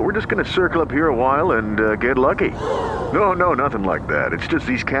fine, but we're just going to circle up here a while and get lucky. No, nothing like that. It's just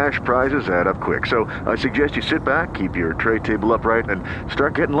these cash prizes add up quick. So I suggest you sit back, keep your tray table upright, and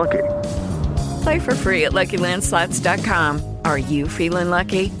start getting lucky. Play for free at LuckyLandSlots.com. Are you feeling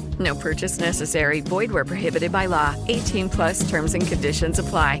lucky? No purchase necessary. Void where prohibited by law. 18+ terms and conditions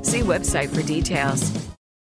apply. See website for details.